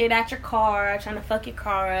 throwing shit at your car, trying to fuck your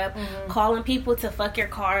car up, calling people to fuck your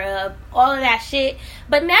car up, all of that shit.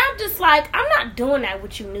 But now I'm just like, I'm not doing that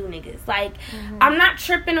with you new niggas. Like, I'm not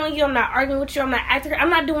tripping on you, I'm not arguing with you, I'm not acting, I'm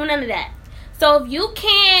not doing none of that. So, if you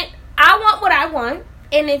can't, I want what I want,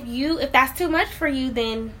 and if that's too much for you,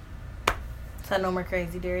 then so no more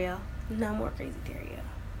crazy, Dario. No more crazy, Dario.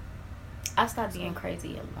 I stopped being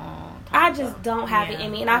crazy a long time I just don't have it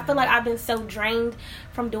in me, and I feel like I've been so drained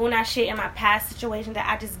from doing that shit in my past situation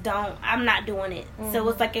that I'm not doing it. So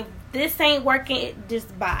it's like, if this ain't working,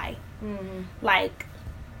 just bye. Like,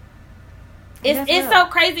 it's so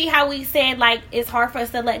crazy how we said, like, it's hard for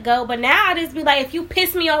us to let go, but now I just be like, if you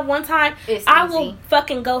piss me off one time, I will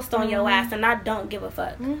fucking ghost on your ass, and I don't give a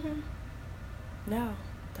fuck. No,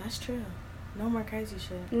 that's true. No more crazy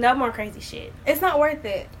shit. No more crazy shit. It's not worth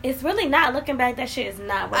it. It's really not. Looking back, that shit is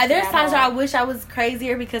not worth it. There's times where I wish I was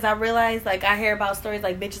crazier, because I realize, like, I hear about stories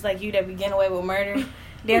like bitches like you that be getting away with murder.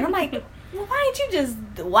 Then I'm like, well, why ain't you just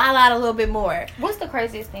wild out a little bit more? What's the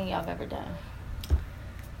craziest thing y'all have ever done?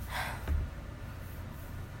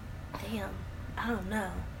 Damn, I don't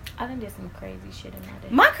know. I done did some crazy shit in my day.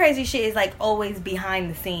 My crazy shit is like always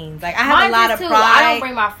behind the scenes. Like, I have a lot of pride. I don't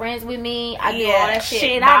bring my friends with me. I do all that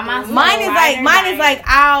shit by myself. Mine is like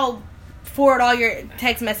I'll forward all your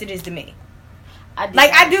text messages to me.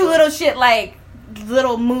 I do little shit, like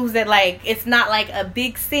little moves that, like, it's not like a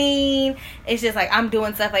big scene. It's just like I'm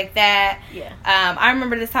doing stuff like that. Yeah. I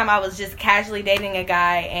remember this time I was just casually dating a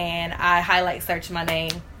guy, and I highlight searched my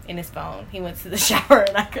name in his phone. He went to the shower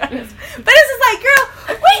and I got his. But this is like, girl,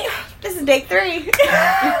 wait, this is date 3. What's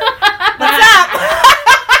up?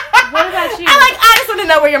 What about you? I just want to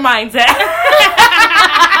know where your mind's at.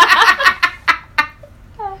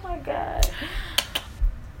 Oh my god.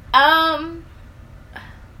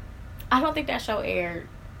 I don't think that show aired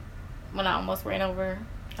when I almost ran over.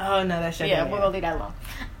 Oh no, that show. Yeah, we're gonna leave that alone.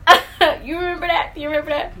 You remember that? Do you remember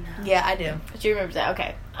that? No. Yeah, I do. But you remember that?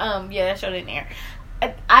 Okay. Yeah, that show didn't air.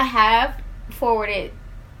 I have forwarded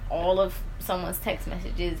all of someone's text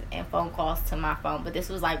messages and phone calls to my phone, but this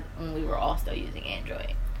was like when we were all still using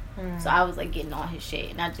Android. So I was like getting on his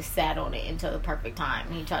shit, and I just sat on it until the perfect time.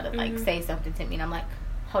 And he tried to like say something to me, and I'm like,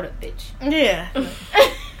 hold up, bitch. Yeah.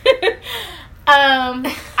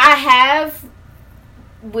 I have,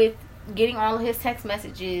 with getting all of his text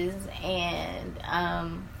messages and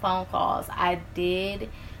phone calls, I did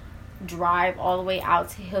drive all the way out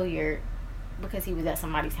to Hilliard because he was at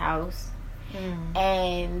somebody's house.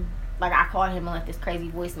 And like I called him and left this crazy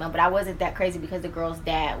voicemail, but I wasn't that crazy because the girl's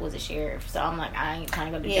dad was a sheriff, so I'm like, I ain't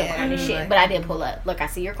trying to go to jail behind this shit. But I did pull up. Look, I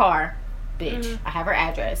see your car, bitch. I have her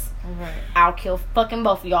address. I'll kill fucking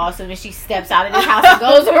both of y'all as soon as she steps out of this house and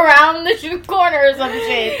goes around the corner or some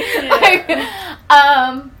shit. Like,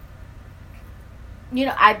 you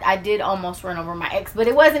know, I did almost run over my ex, but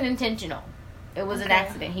it wasn't intentional. It was an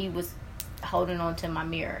accident. He was holding on to my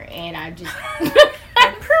mirror, and I just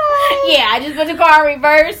I just put the car in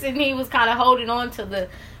reverse, and he was kind of holding on to the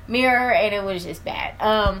mirror, and it was just bad.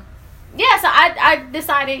 So I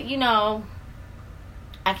decided, you know,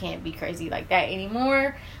 I can't be crazy like that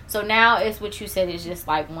anymore. So now it's what you said, is just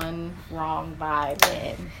like one wrong vibe,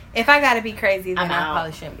 and if I gotta be crazy, then I'm I out.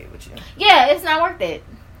 probably shouldn't be with you. Yeah, it's not worth it.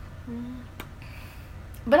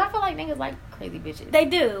 But I feel like niggas like crazy bitches. They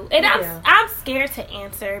do. And I'm scared to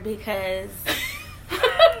answer because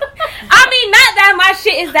I mean, not that my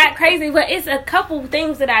shit is that crazy, but it's a couple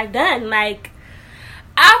things that I've done. Like,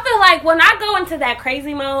 I feel like when I go into that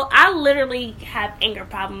crazy mode, I literally have anger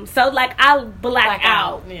problems. So, like, I black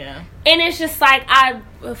out. Yeah. And it's just like, I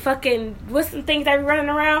fucking, what's some things I be running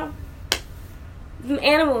around? Some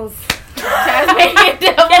animals. Tasmanian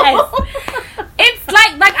devil. Yes. It's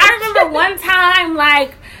like I remember one time,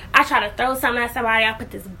 like, I tried to throw something at somebody. I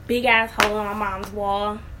put this big ass hole on my mom's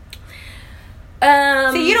wall.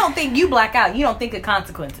 See, you don't think you black out. You don't think of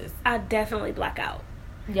consequences. I definitely black out.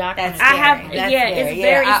 Yeah, That's I scary. have, That's yeah, scary. it's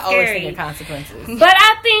very I always scary. think of consequences. But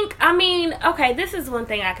I think, I mean, okay, this is one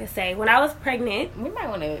thing I could say. When I was pregnant, we might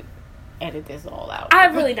want to edit this all out. I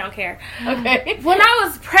really don't care. Okay. When I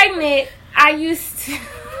was pregnant, I used to.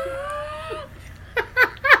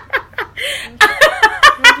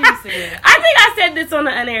 I think I said this on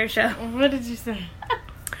the Unair show. What did you say?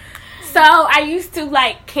 So I used to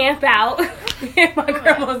like camp out in my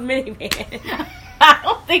grandma's minivan. I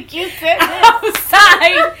don't think you said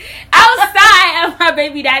that. outside of my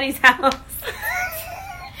baby daddy's house.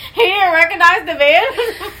 He didn't recognize the van?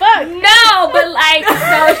 Fuck. No, but like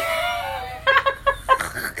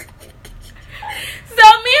so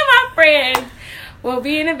me and my friend will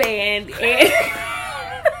be in a van and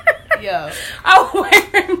Yo. I would wait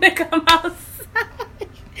for him to come outside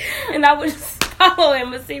and I would just follow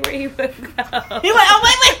him and see where he would go. You're like, oh,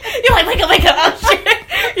 wait. You're like, wake up. Oh,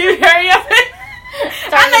 shit. You hurry up.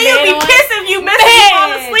 I know you'll be pissed if you miss him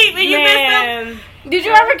fall asleep and you miss him. Did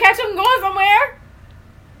you ever catch him going somewhere?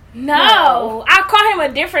 No. I caught him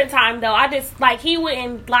a different time, though. I just, like, he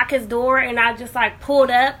wouldn't lock his door, and I just, like, pulled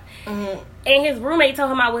up. And his roommate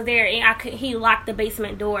told him I was there, and he locked the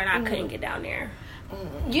basement door, and I couldn't get down there.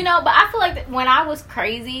 You know, but I feel like when I was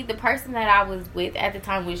crazy, the person that I was with at the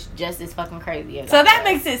time was just as fucking crazy as So that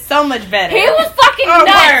makes it so much better. He was fucking Or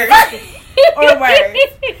nuts. Or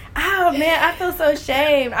worse. Oh, man, I feel so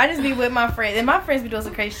ashamed. I just be with my friends, and my friends be doing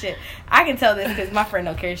some crazy shit. I can tell this because my friend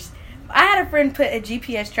don't care. I had a friend put a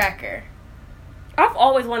GPS tracker. I've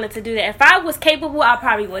always wanted to do that. If I was capable, I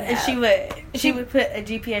probably would have. And she would put a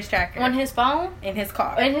GPS tracker On his phone? in his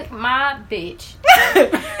car. My bitch.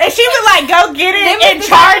 And she would like go get it and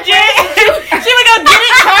charge it. She would go get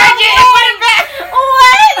it, charge it, and put it back.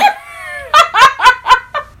 What?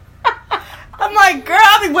 I'm like, girl,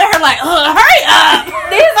 I'll be with her like, hurry up.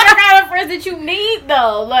 These are the kind of friends that you need,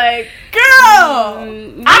 though. Like, girl.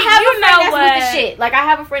 I have a friend that's with the shit. Like, I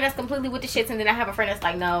have a friend that's completely with the shits, and then I have a friend that's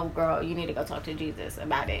like, no, girl, you need to go talk to Jesus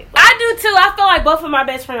about it. Like, I do too. I feel like both of my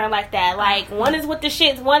best friends are like that. Like, one is with the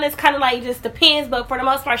shits, one is kind of like just depends, but for the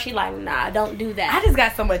most part, she like, nah, don't do that. I just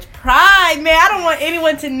got so much pride, man. I don't want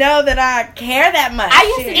anyone to know that I care that much. I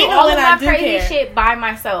used to do Even all of when I my do crazy care. shit by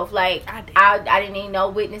myself. Like, I didn't need no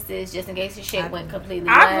witnesses just in case the shit went completely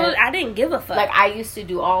left. I didn't give a fuck. Like, I used to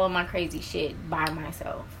do all of my crazy shit by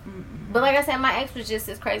myself. But like I said, my ex was just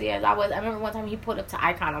as crazy as I was. I remember one time he pulled up to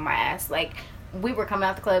Icon on my ass. Like, we were coming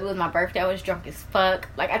out the club. It was my birthday. I was drunk as fuck.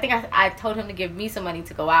 Like, I think I told him to give me some money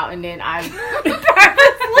to go out, and then I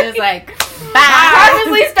purposely, It was like, I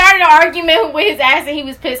purposely started an argument with his ass, and he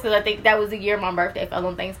was pissed because I think that was the year my birthday fell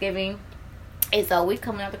on Thanksgiving. And so we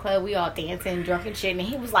coming out the club, we all dancing, drunk and shit, and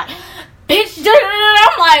he was like, bitch,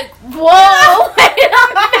 I'm like, whoa, wait a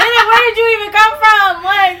minute, where did you even come from?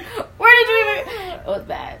 Like, where did you even, it was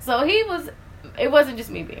bad. So it wasn't just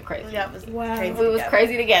me being crazy. that was Wow. crazy. We was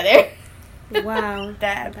crazy together. Wow.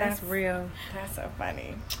 That's real. That's so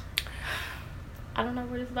funny. I don't know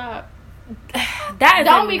where to stop. That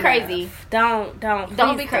Don't be crazy. Don't Don't be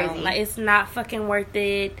please crazy. don't. Like, it's not fucking worth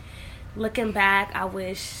it. Looking back, I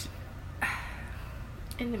wish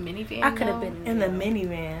In the minivan. I could have been In the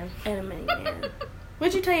minivan. in a minivan.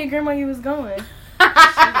 What'd you tell your grandma you was going?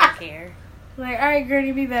 I don't care. Like, all right,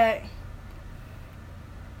 Granny, be back.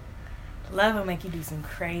 Love will make you do some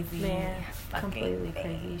crazy, Man, completely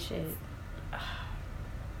crazy shit.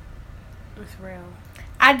 It's real.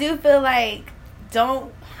 I do feel like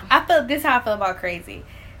this is how I feel about crazy.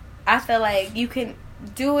 I feel like you can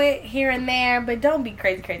do it here and there, but don't be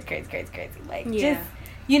crazy. Like, Yeah. just,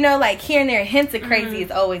 you know, like here and there, hints of crazy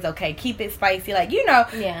is always okay. Keep it spicy. Like, you know,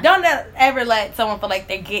 Yeah. don't ever let someone feel like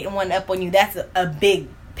they're getting one up on you. That's a big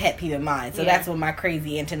pet peeve of mine. So Yeah. that's what my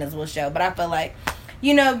crazy antennas will show. But I feel like,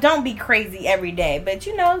 you know, don't be crazy every day. But,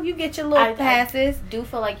 you know, you get your little passes. I do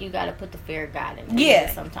feel like you gotta put the fear of God in there. Yeah.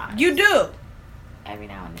 Sometimes. You do. Every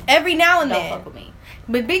now and then. Every now and Don't then. fuck with me.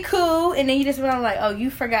 But be cool, and then you just run like, oh, you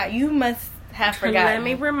forgot. You must have forgotten. Let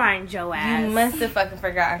me remind your ass. You must have fucking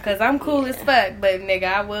forgotten. Because I'm cool as fuck, but nigga,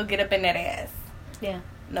 I will get up in that ass. Yeah.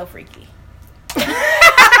 No freaky.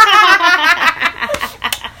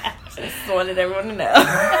 Just wanted everyone to know.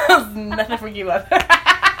 Nothing freaky about that.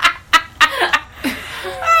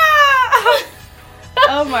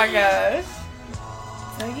 Oh my gosh.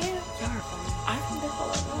 So yeah. I think that's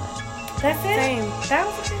all I want. That's it. Same. That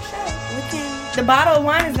was a good show. We can. The bottle of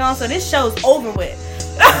wine is gone, so this show's over with.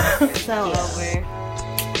 So over.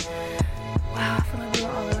 Wow, I feel like we were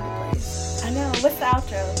all over the place. I know. What's the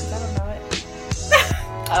outro? Because I don't know it.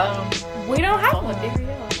 We don't have Follow one.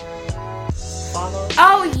 Dario. Follow.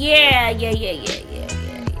 Oh yeah.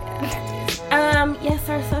 Yes,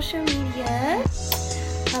 our social media.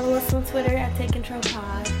 Follow us on Twitter at Take Control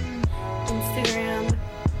Pod, Instagram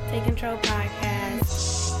Take Control Podcast,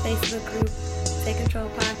 Facebook group Take Control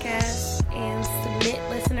Podcast, and submit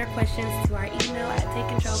listener questions to our email at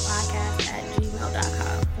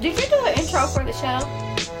takecontrolpodcast@gmail.com. Did you do an intro for the show?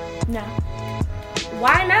 No.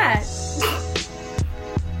 Why not?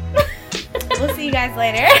 We'll see you guys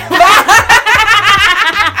later. Bye.